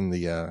in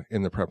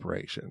the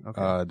preparation.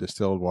 Okay.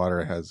 Distilled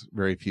water has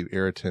very few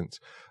irritants.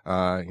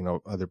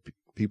 Other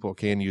people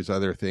can use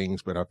other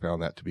things, but I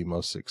found that to be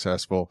most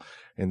successful.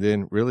 And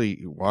then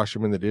really wash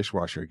them in the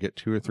dishwasher, get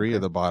 2 or 3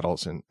 of the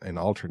bottles and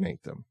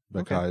alternate them,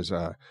 because,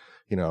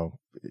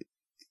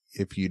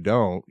 if you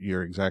don't,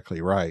 you're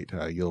exactly right.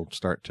 You'll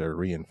start to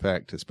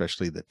reinfect,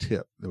 especially the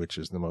tip, which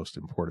is the most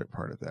important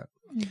part of that.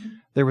 Mm-hmm.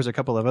 There was a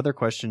couple of other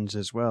questions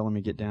as well. Let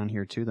me get down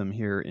here to them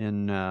here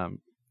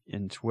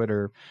in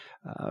Twitter.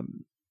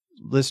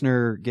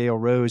 Listener Gail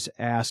Rose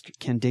asked,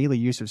 can daily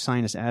use of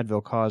sinus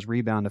Advil cause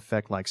rebound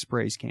effect like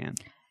sprays can?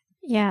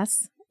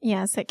 Yes,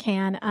 it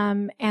can.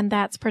 And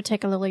that's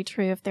particularly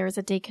true if there's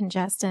a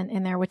decongestant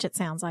in there, which it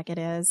sounds like it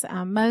is.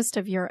 Most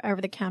of your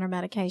over-the-counter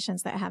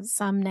medications that have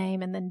some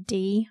name and then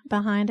D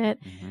behind it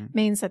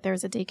means that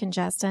there's a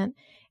decongestant.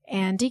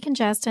 And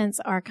decongestants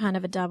are kind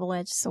of a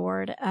double-edged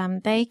sword.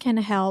 They can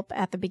help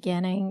at the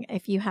beginning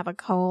if you have a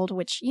cold,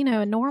 which,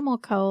 a normal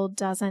cold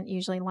doesn't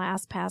usually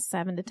last past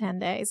 7 to 10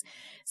 days.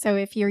 So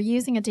if you're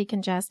using a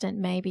decongestant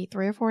maybe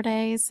 3 or 4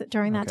 days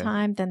during that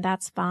time, then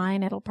that's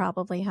fine. It'll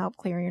probably help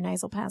clear your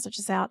nasal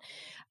passages out.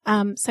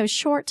 So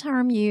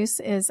short-term use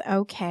is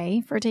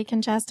okay for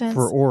decongestants.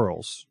 For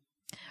orals.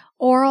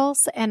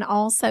 Orals, and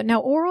also,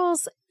 now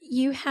orals,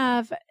 you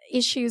have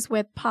issues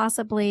with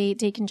possibly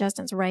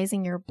decongestants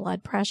raising your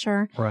blood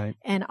pressure, right,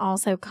 and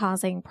also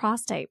causing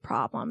prostate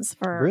problems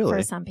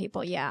for some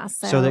people. Yeah,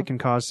 so that can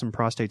cause some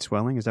prostate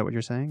swelling. Is that what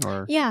you're saying?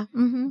 Or yeah,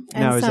 and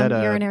now, is some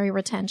that urinary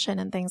retention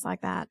and things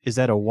like that. Is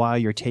that a while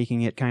you're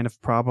taking it kind of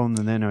problem,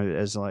 and then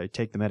as I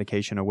take the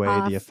medication away,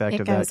 the effect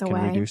of that can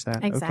reduce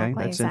that? Exactly,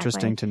 okay, that's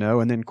interesting to know.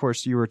 And then, of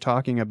course, you were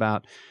talking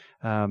about.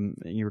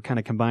 You were kind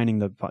of combining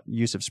the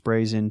use of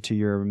sprays into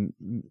your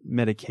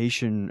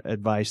medication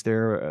advice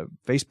there.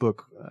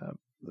 Facebook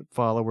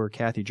follower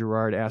Kathy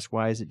Gerard asked,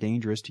 why is it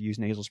dangerous to use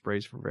nasal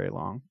sprays for very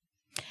long?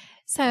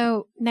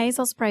 So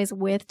nasal sprays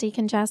with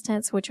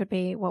decongestants, which would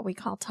be what we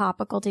call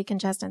topical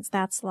decongestants,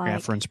 that's like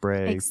Afrin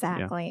spray.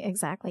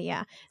 Exactly,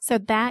 yeah. So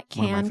that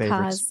can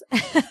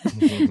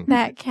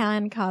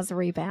cause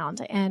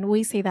rebound, and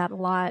we see that a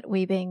lot.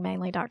 We being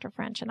mainly Dr.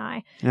 French and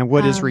I. And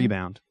what is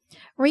rebound?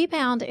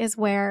 Rebound is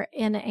where,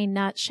 in a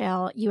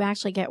nutshell, you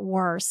actually get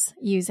worse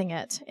using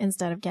it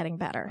instead of getting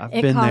better. I've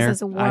it been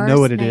causes there. worse I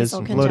know what it is.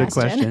 nasal Loaded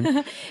congestion.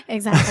 question.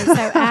 Exactly.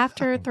 So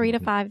after 3 to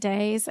 5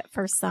 days,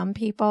 for some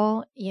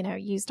people,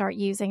 you start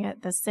using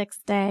it the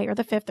 6th day or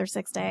the 5th or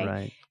 6th day.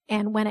 Right.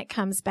 And when it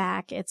comes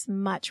back, it's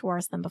much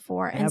worse than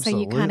before. And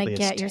Absolutely. so you kind of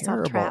get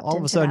yourself trapped all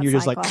of a sudden, you're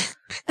just like,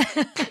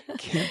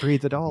 can't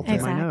breathe at all through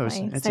my nose.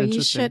 It's so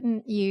you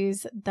shouldn't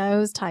use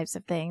those types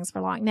of things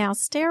for long. Now,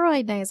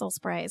 steroid nasal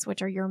sprays,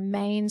 which are your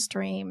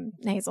mainstream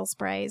nasal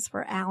sprays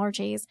for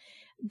allergies,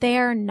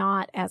 they're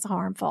not as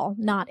harmful,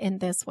 not in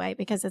this way,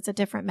 because it's a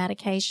different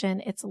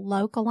medication. It's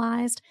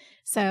localized.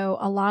 So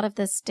a lot of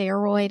the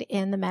steroid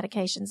in the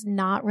medication's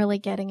not really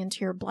getting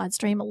into your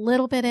bloodstream. A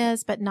little bit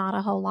is, but not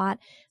a whole lot.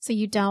 So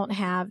you don't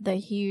have the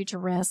huge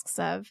risks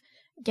of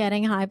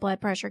getting high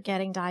blood pressure,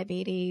 getting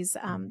diabetes,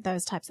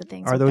 those types of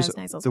things. Are those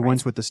nasal the sprays.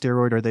 ones with the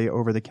steroid? Are they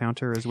over the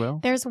counter as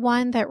well? There's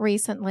one that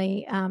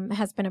recently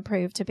has been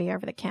approved to be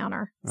over the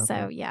counter. Okay.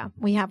 So yeah,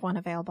 we have one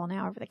available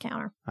now over the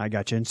counter. I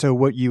got you. And so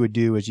what you would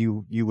do is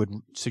you would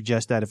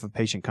suggest that if a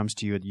patient comes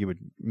to you, you would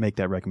make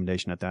that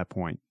recommendation at that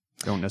point.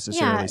 Don't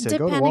necessarily say,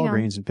 go to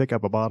Walgreens and pick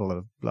up a bottle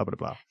of blah, blah,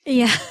 blah.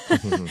 Yeah,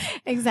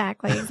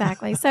 exactly.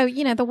 So,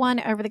 the one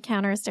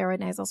over-the-counter steroid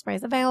nasal spray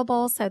is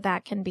available, so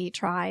that can be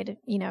tried,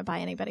 by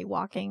anybody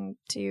walking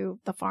to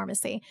the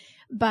pharmacy.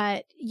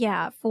 But,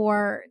 yeah,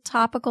 for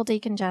topical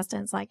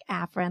decongestants like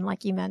Afrin,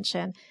 like you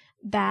mentioned,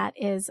 that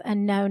is a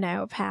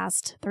no-no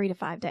past 3 to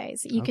 5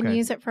 days. You can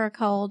use it for a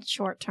cold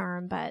short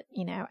term, but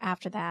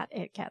after that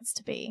it gets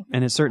to be.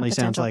 And it certainly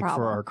sounds like problem.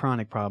 For our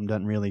chronic problem,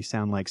 doesn't really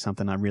sound like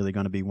something I'm really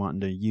going to be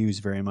wanting to use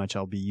very much.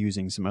 I'll be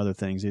using some other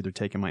things, either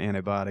taking my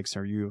antibiotics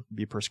or you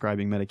be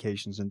prescribing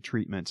medications and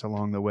treatments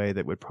along the way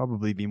that would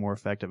probably be more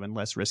effective and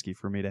less risky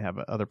for me to have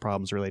other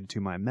problems related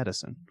to my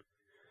medicine.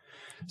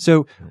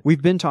 So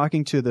we've been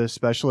talking to the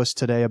specialist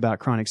today about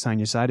chronic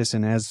sinusitis,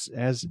 and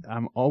as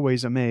I'm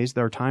always amazed,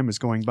 our time is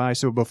going by.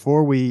 So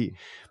before we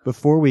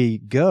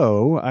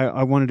go,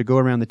 I wanted to go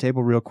around the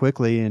table real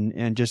quickly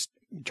and just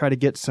try to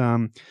get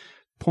some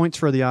points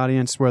for the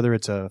audience, whether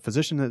it's a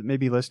physician that may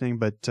be listening,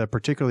 but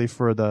particularly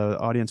for the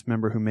audience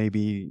member who may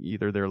be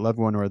either their loved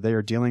one or they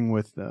are dealing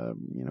with,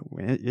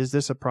 is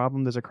this a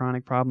problem? There's a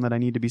chronic problem that I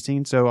need to be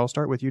seen. So I'll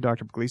start with you,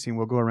 Dr. Puglisi, and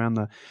we'll go around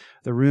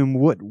the room.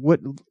 What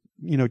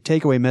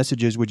takeaway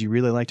messages would you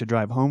really like to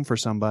drive home for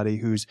somebody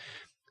who's,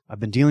 I've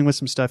been dealing with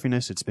some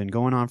stuffiness, it's been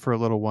going on for a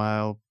little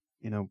while,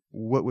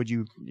 what would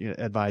you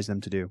advise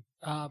them to do?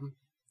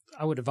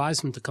 I would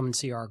advise them to come and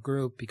see our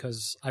group,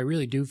 because I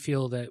really do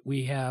feel that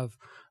we have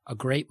a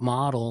great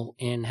model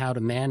in how to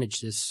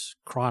manage this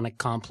chronic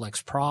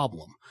complex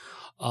problem.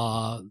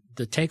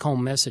 The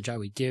take-home message I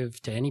would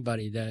give to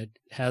anybody that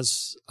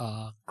has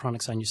chronic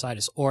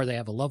sinusitis or they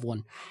have a loved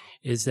one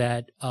is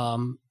that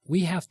we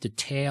have to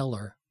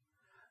tailor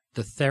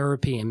the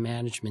therapy and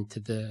management to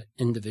the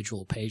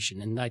individual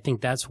patient. And I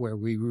think that's where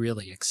we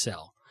really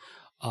excel.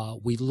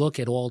 We look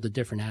at all the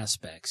different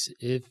aspects.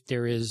 If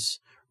there is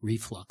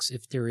reflux,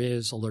 if there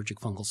is allergic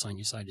fungal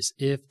sinusitis,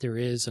 if there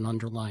is an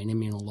underlying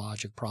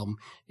immunologic problem,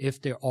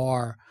 if there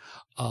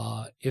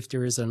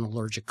is an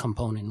allergic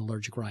component,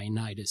 allergic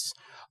rhinitis,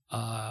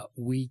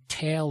 we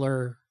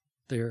tailor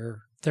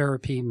their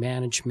therapy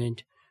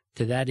management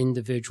to that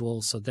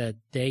individual so that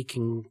they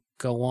can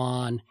go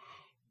on.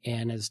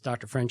 And as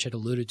Dr. French had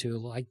alluded to,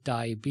 like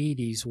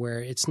diabetes, where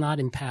it's not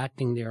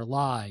impacting their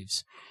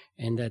lives,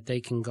 and that they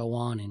can go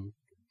on and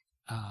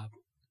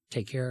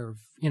take care of,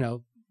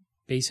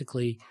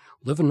 basically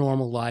live a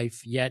normal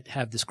life, yet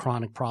have this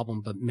chronic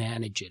problem, but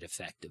manage it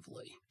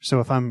effectively. So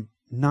if I'm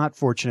not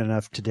fortunate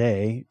enough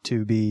today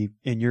to be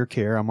in your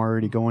care, I'm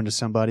already going to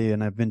somebody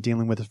and I've been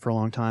dealing with it for a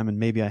long time, and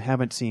maybe I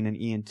haven't seen an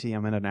ENT,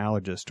 I'm at an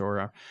allergist,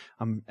 or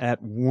I'm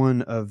at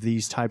one of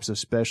these types of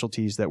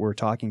specialties that we're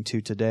talking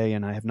to today,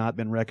 and I have not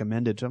been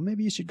recommended. So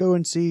maybe you should go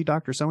and see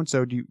Dr.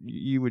 So-and-so.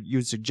 You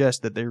would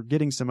suggest that they're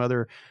getting some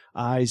other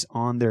eyes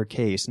on their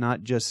case,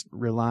 not just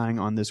relying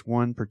on this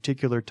one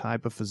particular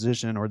type of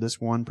physician or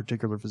this one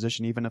particular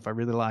physician, even if I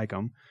really like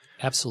them.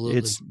 Absolutely.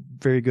 It's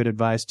very good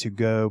advice to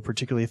go,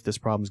 particularly if this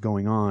problem's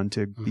going on,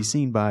 to be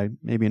seen by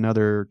maybe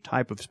another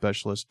type of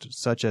specialist,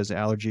 such as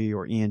allergy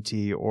or ENT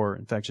or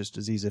infectious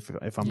disease,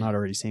 if I'm not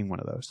already seeing one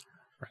of those.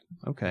 Right.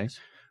 Okay.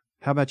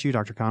 How about you,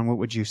 Dr. Kahn? What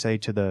would you say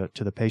to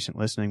the patient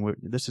listening?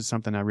 This is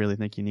something I really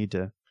think you need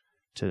to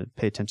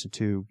pay attention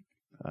to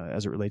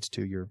as it relates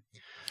to your...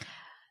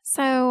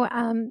 So,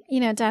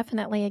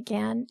 definitely,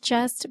 again,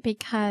 just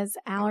because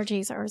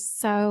allergies are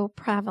so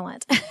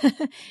prevalent,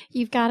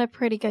 you've got a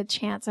pretty good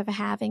chance of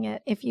having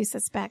it if you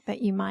suspect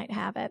that you might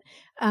have it,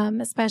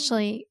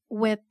 especially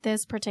with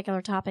this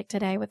particular topic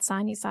today with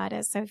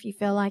sinusitis. So if you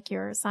feel like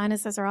your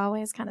sinuses are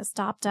always kind of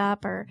stopped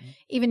up, or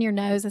even your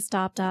nose is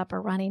stopped up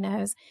or runny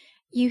nose,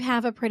 you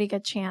have a pretty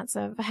good chance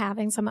of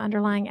having some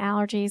underlying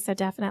allergies. So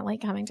definitely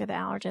coming to the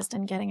allergist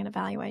and getting an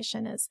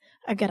evaluation is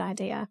a good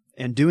idea.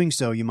 And doing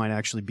so, you might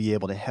actually be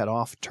able to head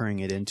off turning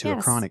it into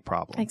a chronic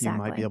problem. Exactly.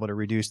 You might be able to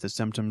reduce the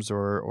symptoms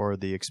or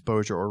the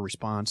exposure or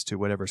response to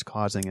whatever's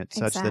causing it,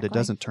 such that it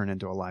doesn't turn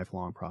into a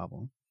lifelong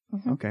problem.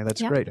 Mm-hmm. Okay,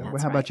 that's great.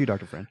 How about you,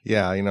 Dr. Friend?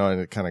 Yeah, and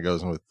it kind of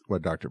goes with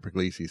what Dr.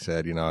 Puglisi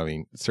said.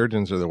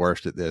 Surgeons are the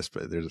worst at this,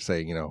 but there's a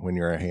saying, when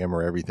you're a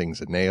hammer,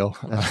 everything's a nail.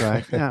 That's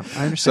right. Yeah,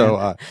 I understand.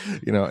 So,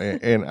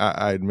 and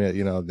I admit,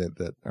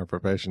 that our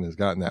profession has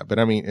gotten that. But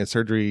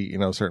surgery,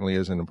 certainly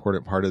is an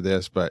important part of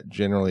this. But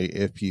generally,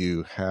 if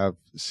you have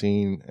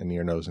seen an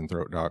ear, nose, and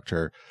throat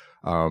doctor,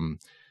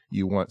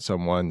 you want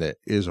someone that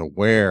is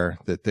aware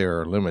that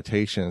there are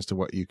limitations to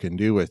what you can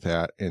do with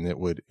that, and that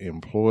would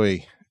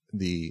employ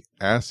the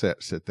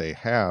assets that they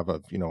have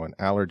of, an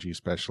allergy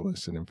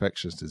specialist, an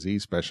infectious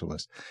disease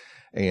specialist,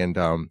 and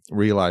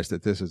realize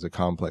that this is a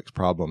complex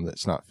problem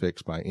that's not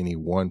fixed by any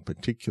one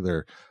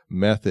particular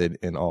method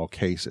in all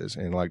cases.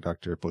 And like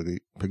Dr.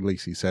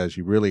 Puglisi says,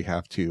 you really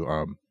have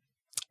to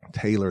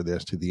tailor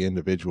this to the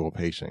individual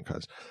patient,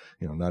 because,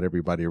 not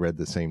everybody read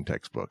the same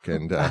textbook,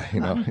 and,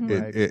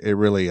 it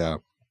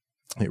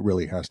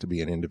really has to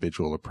be an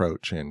individual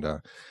approach,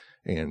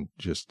 and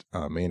just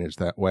manage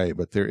that way.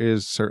 But there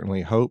is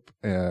certainly hope,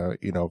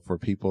 for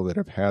people that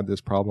have had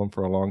this problem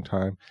for a long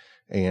time,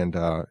 and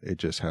it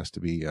just has to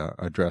be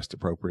addressed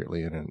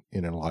appropriately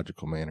in a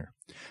logical manner.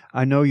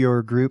 I know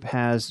your group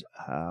has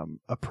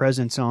a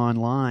presence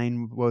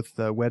online, both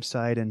the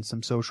website and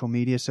some social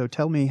media. So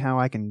tell me how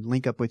I can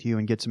link up with you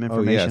and get some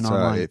information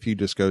online. If you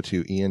just go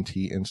to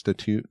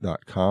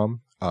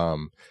entinstitute.com,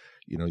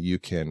 you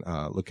can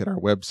look at our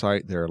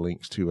website. There are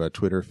links to a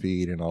Twitter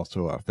feed and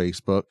also a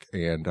Facebook,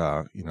 and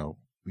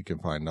we can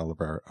find all of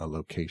our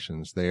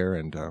locations there,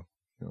 and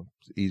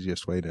it's the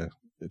easiest way to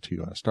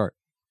start.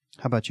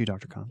 How about you,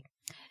 Dr. Kahn?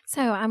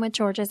 So I'm with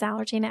Georgia's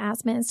Allergy and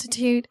Asthma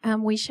Institute.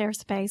 We share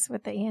space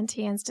with the ENT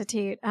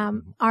Institute.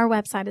 Our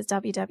website is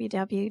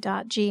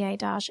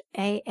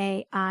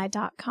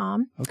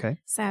www.ga-aai.com. Okay.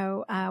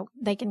 So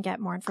they can get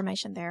more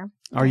information there.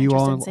 Are you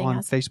all on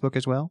Facebook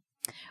as well?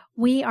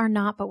 We are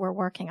not, but we're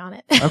working on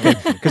it. Okay,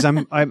 because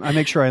I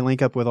make sure I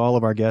link up with all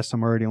of our guests.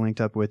 I'm already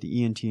linked up with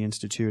the ENT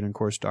Institute and, of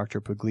course,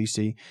 Dr.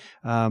 Puglisi.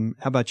 How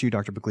about you,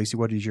 Dr. Puglisi?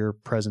 What is your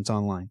presence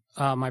online?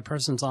 My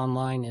presence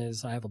online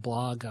is I have a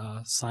blog,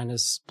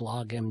 Sinus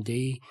Blog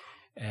MD,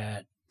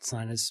 at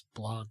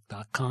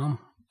sinusblog.com.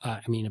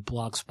 At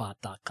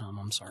blogspot.com.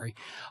 I'm sorry.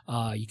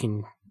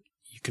 You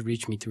could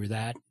reach me through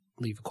that,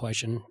 leave a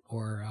question,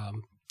 or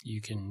you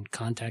can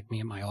contact me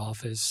at my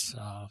office.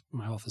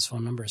 My office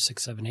phone number is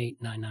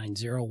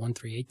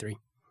 678-990-1383.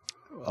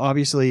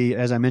 Obviously,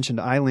 as I mentioned,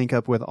 I link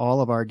up with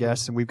all of our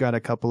guests, and we've got a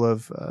couple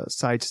of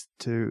sites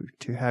to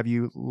have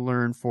you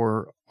learn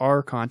for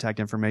our contact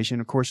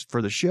information. Of course,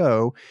 for the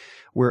show,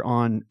 we're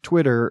on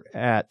Twitter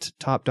at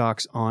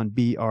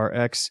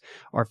TopDocsOnBRX.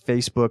 Our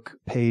Facebook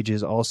page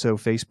is also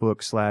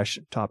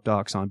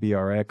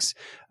Facebook.com/TopDocsOnBRX.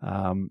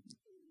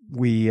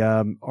 We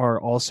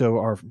are also,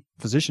 our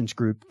physicians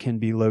group can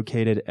be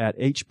located at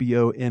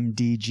hbomdga.com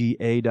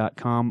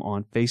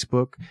on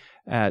Facebook,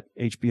 at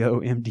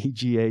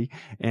hbomdga,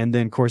 and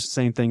then, of course, the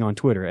same thing on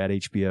Twitter at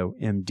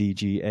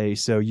hbomdga.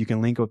 So you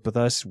can link up with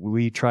us.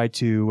 We try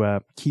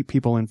to keep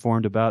people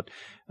informed about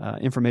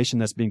information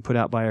that's being put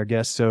out by our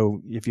guests.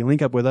 So if you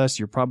link up with us,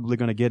 you're probably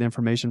going to get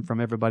information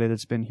from everybody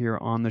that's been here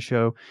on the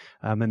show.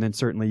 And then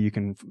certainly you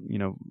can,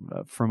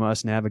 from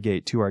us,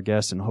 navigate to our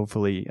guests and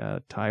hopefully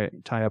tie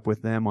up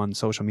with them on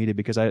social media,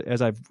 because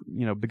as I've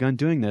begun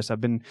doing this,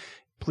 I've been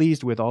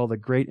pleased with all the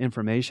great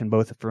information,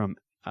 both from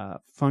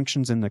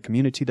functions in the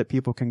community that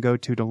people can go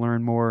to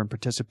learn more and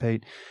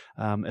participate,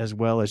 as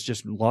well as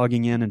just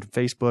logging in into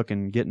Facebook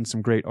and getting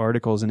some great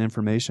articles and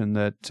information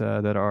that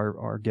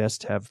our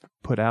guests have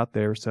put out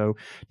there. So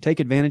take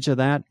advantage of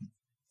that.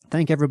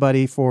 Thank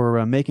everybody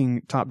for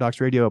making Top Docs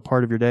Radio a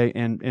part of your day.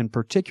 And in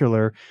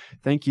particular,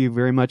 thank you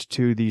very much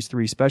to these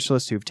three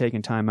specialists who've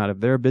taken time out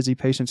of their busy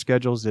patient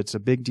schedules. It's a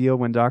big deal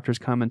when doctors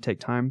come and take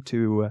time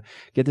to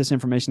get this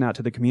information out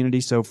to the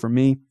community. So for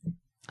me,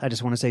 I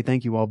just want to say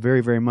thank you all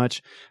very, very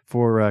much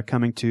for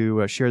coming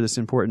to share this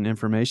important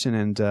information,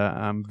 and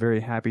I'm very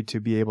happy to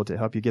be able to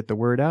help you get the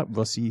word out.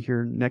 We'll see you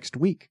here next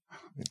week.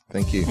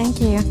 Thank you. Thank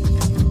you.